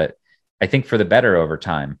sure. But I think for the better over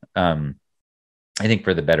time.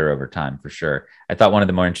 For sure. I thought one of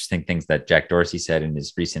the more interesting things that Jack Dorsey said in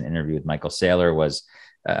his recent interview with Michael Saylor was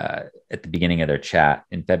at the beginning of their chat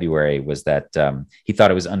in February was that he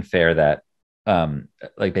thought it was unfair that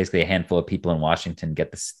like basically a handful of people in Washington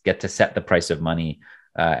get to set the price of money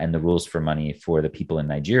and the rules for money for the people in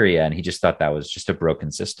Nigeria. And he just thought that was just a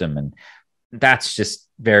broken system. And that's just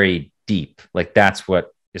very deep. Like, that's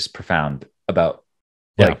what is profound about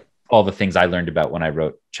like all the things I learned about when I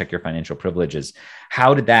wrote Check Your Financial Privileges.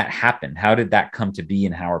 How did that happen? How did that come to be?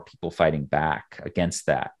 And how are people fighting back against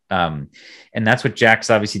that? And that's what Jack's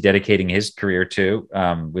obviously dedicating his career to,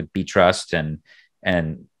 with B Trust and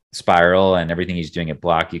Spiral and everything he's doing at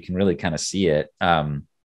Block. You can really kind of see it.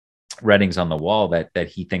 Writings on the wall that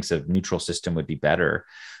he thinks a neutral system would be better.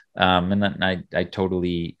 And I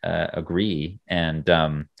totally agree.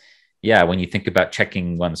 And yeah, when you think about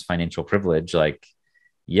checking one's financial privilege, like,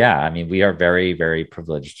 yeah, I mean, we are very, very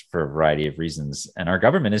privileged for a variety of reasons. And our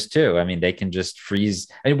government is too. I mean, they can just freeze.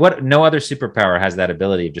 I mean, no other superpower has that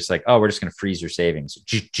ability of just like, oh, we're just going to freeze your savings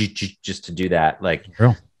just to do that. Like,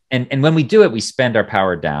 Real. And when we do it, we spend our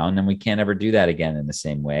power down, and we can't ever do that again in the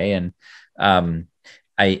same way. And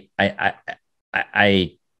I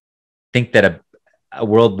think that a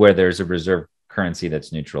world where there's a reserve currency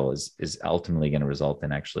that's neutral is ultimately going to result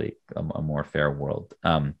in actually a more fair world.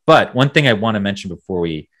 But one thing I want to mention before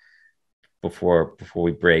we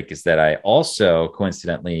break is that I also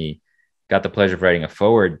coincidentally got the pleasure of writing a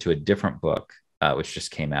foreword to a different book, which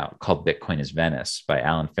just came out, called Bitcoin is Venice by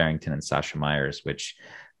Alan Farrington and Sasha Myers, which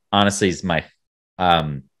honestly is my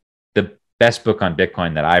the best book on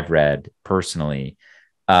Bitcoin that I've read personally.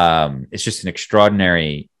 It's just an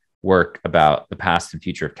extraordinary work about the past and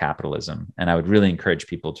future of capitalism. And I would really encourage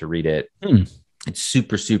people to read it. It's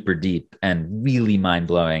super, super deep and really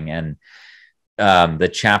mind-blowing. And the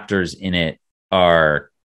chapters in it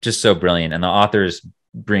are just so brilliant. And the authors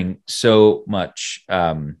bring so much,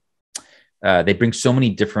 they bring so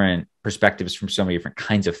many different perspectives from so many different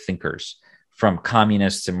kinds of thinkers, from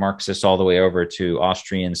communists and Marxists all the way over to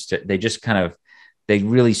Austrians. They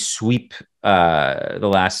really sweep the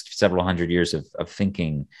last several hundred years of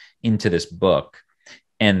thinking into this book.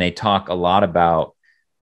 And they talk a lot about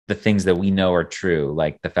the things that we know are true,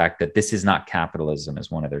 like the fact that this is not capitalism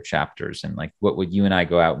is one of their chapters. And like what would you and I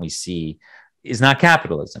go out and we see is not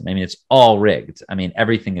capitalism. I mean, it's all rigged. I mean,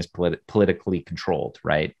 everything is politically controlled,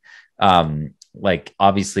 right? Like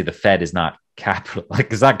obviously the Fed is not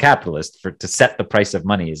it's not capitalist. To set the price of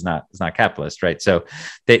money is not capitalist, right? So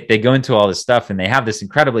they go into all this stuff, and they have this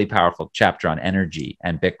incredibly powerful chapter on energy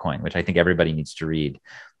and Bitcoin, which I think everybody needs to read.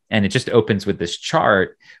 And it just opens with this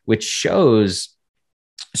chart, which shows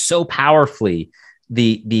so powerfully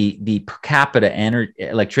the per capita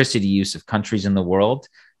electricity use of countries in the world,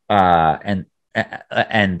 and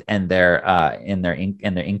their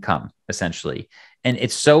income essentially. And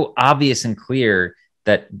it's so obvious and clear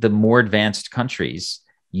that the more advanced countries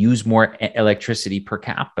use more electricity per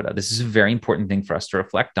capita. This is a very important thing for us to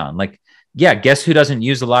reflect on. Like, yeah, guess who doesn't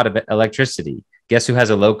use a lot of electricity? Guess who has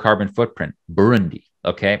a low carbon footprint? Burundi.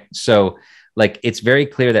 Okay. So like, it's very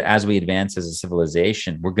clear that as we advance as a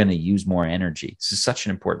civilization, we're going to use more energy. This is such an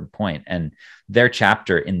important point. And their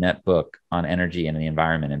chapter in that book on energy and the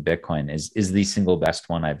environment and Bitcoin is the single best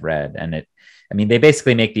one I've read. And they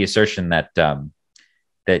basically make the assertion that,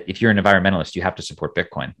 that if you're an environmentalist, you have to support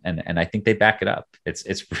Bitcoin. And I think they back it up.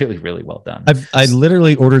 It's really, really well done. I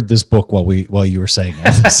literally ordered this book while you were saying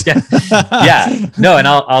it. Yeah. No, and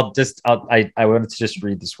I wanted to just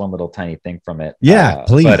read this one little tiny thing from it. Yeah,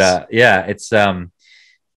 please. But yeah, it's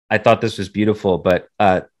I thought this was beautiful, but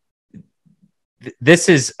this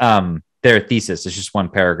is their thesis. It's just one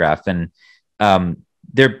paragraph. And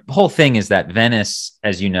their whole thing is that Venice,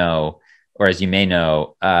 as you know, or as you may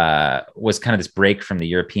know, was kind of this break from the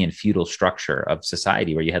European feudal structure of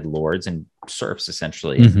society where you had lords and serfs,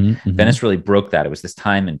 essentially. Venice really broke that. It was this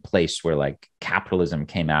time and place where like capitalism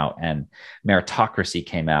came out and meritocracy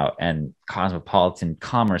came out and cosmopolitan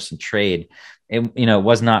commerce and trade. It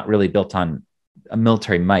was not really built on a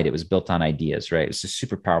military might. It was built on ideas, right? It's a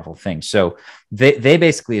super powerful thing. So they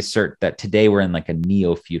basically assert that today we're in like a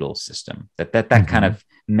neo-feudal system, that kind of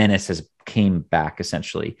menace has came back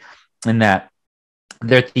essentially. And that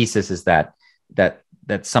their thesis is that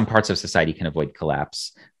some parts of society can avoid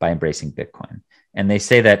collapse by embracing Bitcoin. And they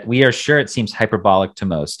say that we are sure it seems hyperbolic to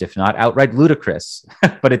most, if not outright ludicrous,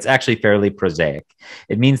 but it's actually fairly prosaic.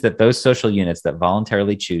 It means that those social units that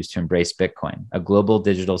voluntarily choose to embrace Bitcoin, a global,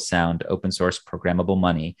 digital, sound, open source, programmable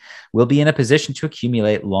money, will be in a position to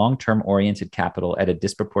accumulate long-term oriented capital at a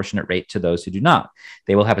disproportionate rate to those who do not.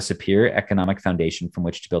 They will have a superior economic foundation from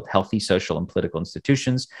which to build healthy social and political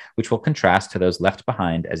institutions, which will contrast to those left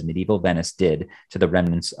behind as medieval Venice did to the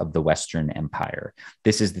remnants of the Western Empire.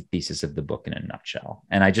 This is the thesis of the book in a nutshell.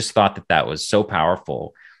 And I just thought that was so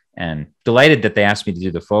powerful, and delighted that they asked me to do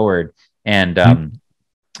the forward. And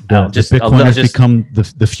Bitcoin has become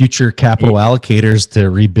the future capital allocators to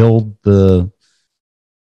rebuild the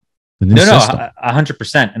new system.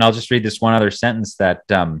 100%. And I'll just read this one other sentence that,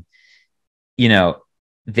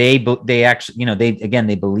 they actually,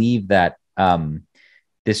 they believe that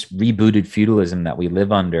this rebooted feudalism that we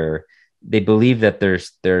live under, they believe that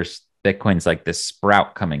there's Bitcoin's like this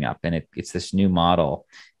sprout coming up, and it's this new model.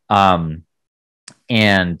 And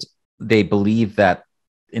they believe that,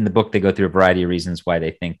 in the book, they go through a variety of reasons why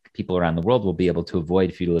they think people around the world will be able to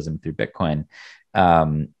avoid feudalism through Bitcoin.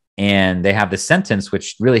 And they have this sentence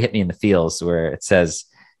which really hit me in the feels, where it says,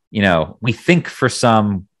 we think for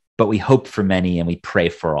some, but we hope for many, and we pray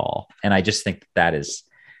for all. And I just think that's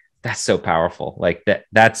so powerful. Like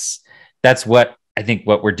that's what I think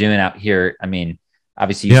what we're doing out here. I mean,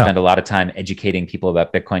 obviously you spend a lot of time educating people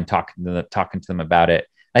about Bitcoin, talking to them about it.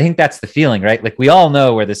 I think that's the feeling, right? Like we all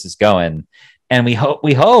know where this is going, and we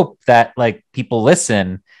hope that like people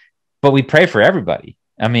listen, but we pray for everybody.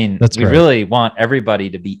 I mean, we really want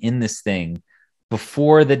everybody to be in this thing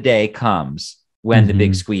before the day comes when the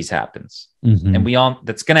big squeeze happens. And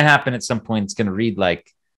that's going to happen at some point. It's going to read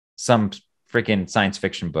like some freaking science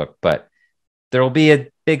fiction book, but there will be a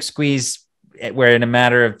big squeeze where in a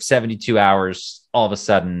matter of 72 hours, all of a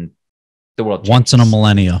sudden the world changes. Once in a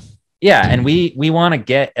millennia. Yeah. And we want to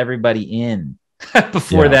get everybody in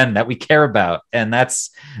before then that we care about. And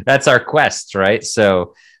that's our quest, right?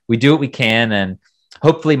 So we do what we can. And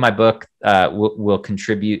hopefully my book will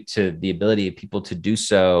contribute to the ability of people to do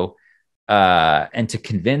so, and to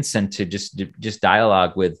convince and to just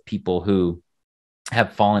dialogue with people who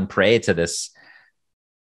have fallen prey to this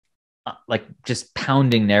like just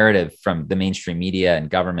pounding narrative from the mainstream media and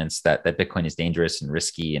governments that Bitcoin is dangerous and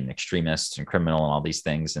risky and extremist and criminal and all these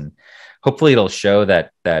things. And hopefully it'll show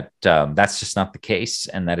that that's just not the case,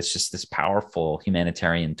 and that it's just this powerful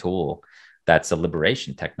humanitarian tool that's a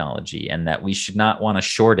liberation technology, and that we should not want to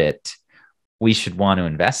short it. We should want to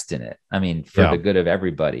invest in it. I mean, for the good of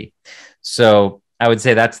everybody. So I would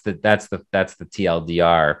say that's the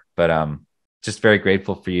TLDR, but just very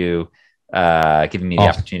grateful for you giving me the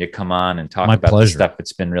opportunity to come on and talk about this stuff.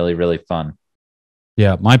 It's been really, really fun.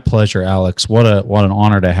 Yeah, my pleasure, Alex. What an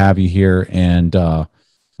honor to have you here. And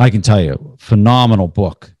I can tell you, phenomenal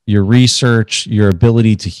book. Your research, your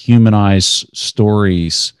ability to humanize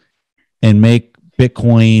stories and make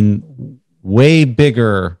Bitcoin way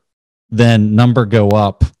bigger than number go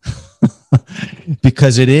up,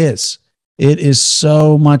 because it is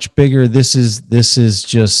so much bigger. This is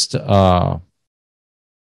just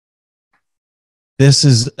this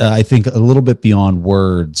is, I think, a little bit beyond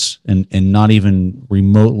words, and not even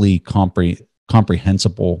remotely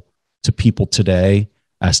comprehensible to people today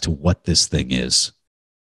as to what this thing is.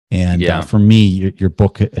 And for me, your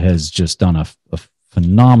book has just done a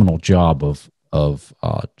phenomenal job of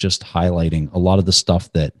just highlighting a lot of the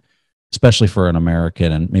stuff that, especially for an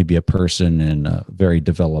American and maybe a person in a very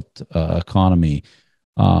developed economy,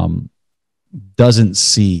 doesn't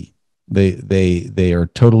see. They are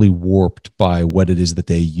totally warped by what it is that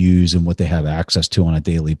they use and what they have access to on a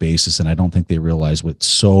daily basis. And I don't think they realize what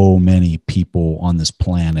so many people on this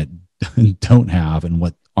planet don't have, and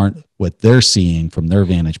what they're seeing from their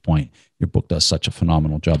vantage point. Your book does such a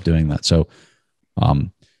phenomenal job doing that. So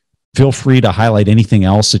feel free to highlight anything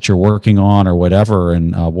else that you're working on or whatever,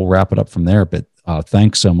 and we'll wrap it up from there. But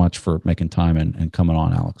thanks so much for making time and coming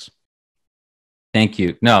on, Alex. Thank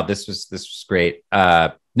you. No, this was great.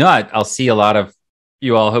 No, I'll see a lot of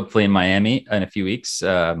you all hopefully in Miami in a few weeks.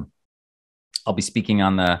 I'll be speaking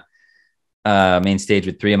on the main stage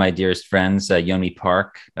with three of my dearest friends, Yeonmi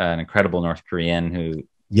Park, an incredible North Korean who,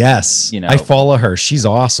 I follow her. She's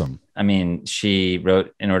awesome. I mean, she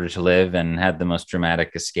wrote In Order to Live and had the most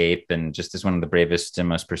dramatic escape, and just is one of the bravest and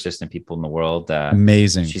most persistent people in the world.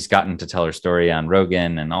 Amazing. She's gotten to tell her story on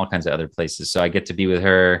Rogan and all kinds of other places. So I get to be with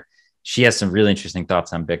her. She has some really interesting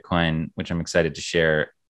thoughts on Bitcoin, which I'm excited to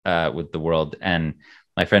share with the world. And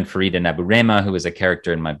my friend Farida Naburema, who is a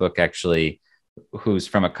character in my book, actually, who's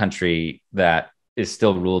from a country that is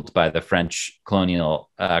still ruled by the French colonial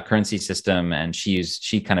currency system. And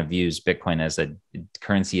she kind of views Bitcoin as a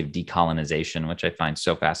currency of decolonization, which I find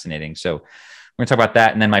so fascinating. So we're gonna talk about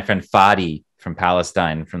that. And then my friend Fadi from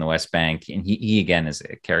Palestine, from the West Bank, and he again is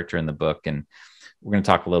a character in the book. And we're going to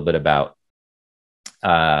talk a little bit about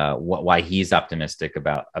why he's optimistic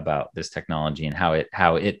about this technology and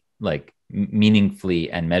how it like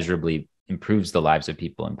meaningfully and measurably improves the lives of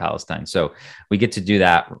people in Palestine. So we get to do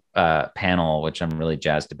that panel, which I'm really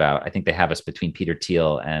jazzed about. I think they have us between Peter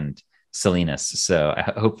Thiel and Salinas. So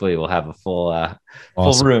hopefully we'll have a full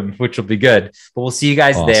room, which will be good. But we'll see you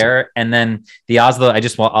guys there. And then the Oslo,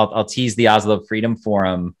 I'll tease the Oslo Freedom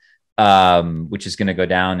Forum, which is going to go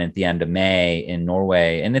down at the end of May in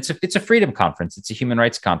Norway. And it's a freedom conference. It's a human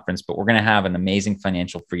rights conference, but we're going to have an amazing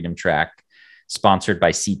financial freedom track sponsored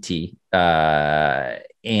by CT.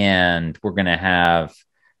 And we're going to have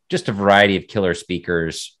just a variety of killer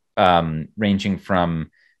speakers, ranging from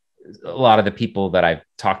a lot of the people that I've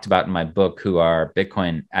talked about in my book who are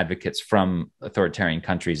Bitcoin advocates from authoritarian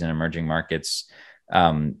countries and emerging markets.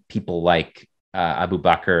 People like Abu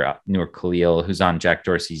Bakr Nur Khalil, who's on Jack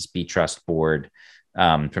Dorsey's B Trust board,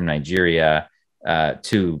 from Nigeria,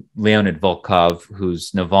 to Leonid Volkov,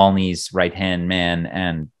 who's Navalny's right-hand man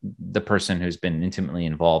and the person who's been intimately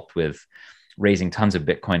involved with raising tons of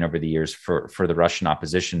Bitcoin over the years for the Russian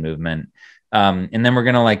opposition movement. And then we're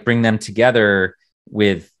going to like bring them together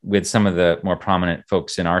with some of the more prominent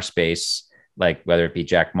folks in our space, like whether it be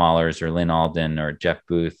Jack Mallers or Lynn Alden or Jeff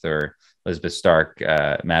Booth or Elizabeth Stark,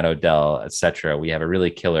 Matt Odell, etc. We have a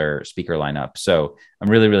really killer speaker lineup. So I'm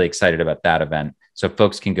really, really excited about that event. So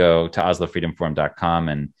folks can go to oslofreedomforum.com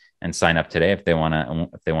and sign up today if they want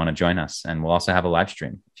to join us. And we'll also have a live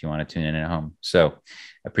stream if you want to tune in at home. So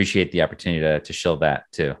appreciate the opportunity to shill that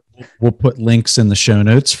too. We'll put links in the show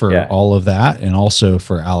notes for all of that, and also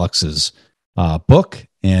for Alex's book.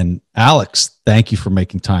 And Alex, thank you for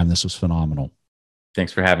making time. This was phenomenal.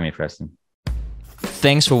 Thanks for having me, Preston.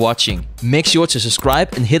 Thanks for watching. Make sure to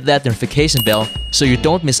subscribe and hit that notification bell so you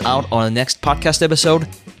don't miss out on the next podcast episode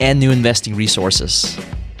and new investing resources.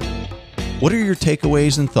 What are your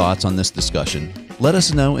takeaways and thoughts on this discussion? Let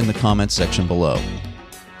us know in the comments section below.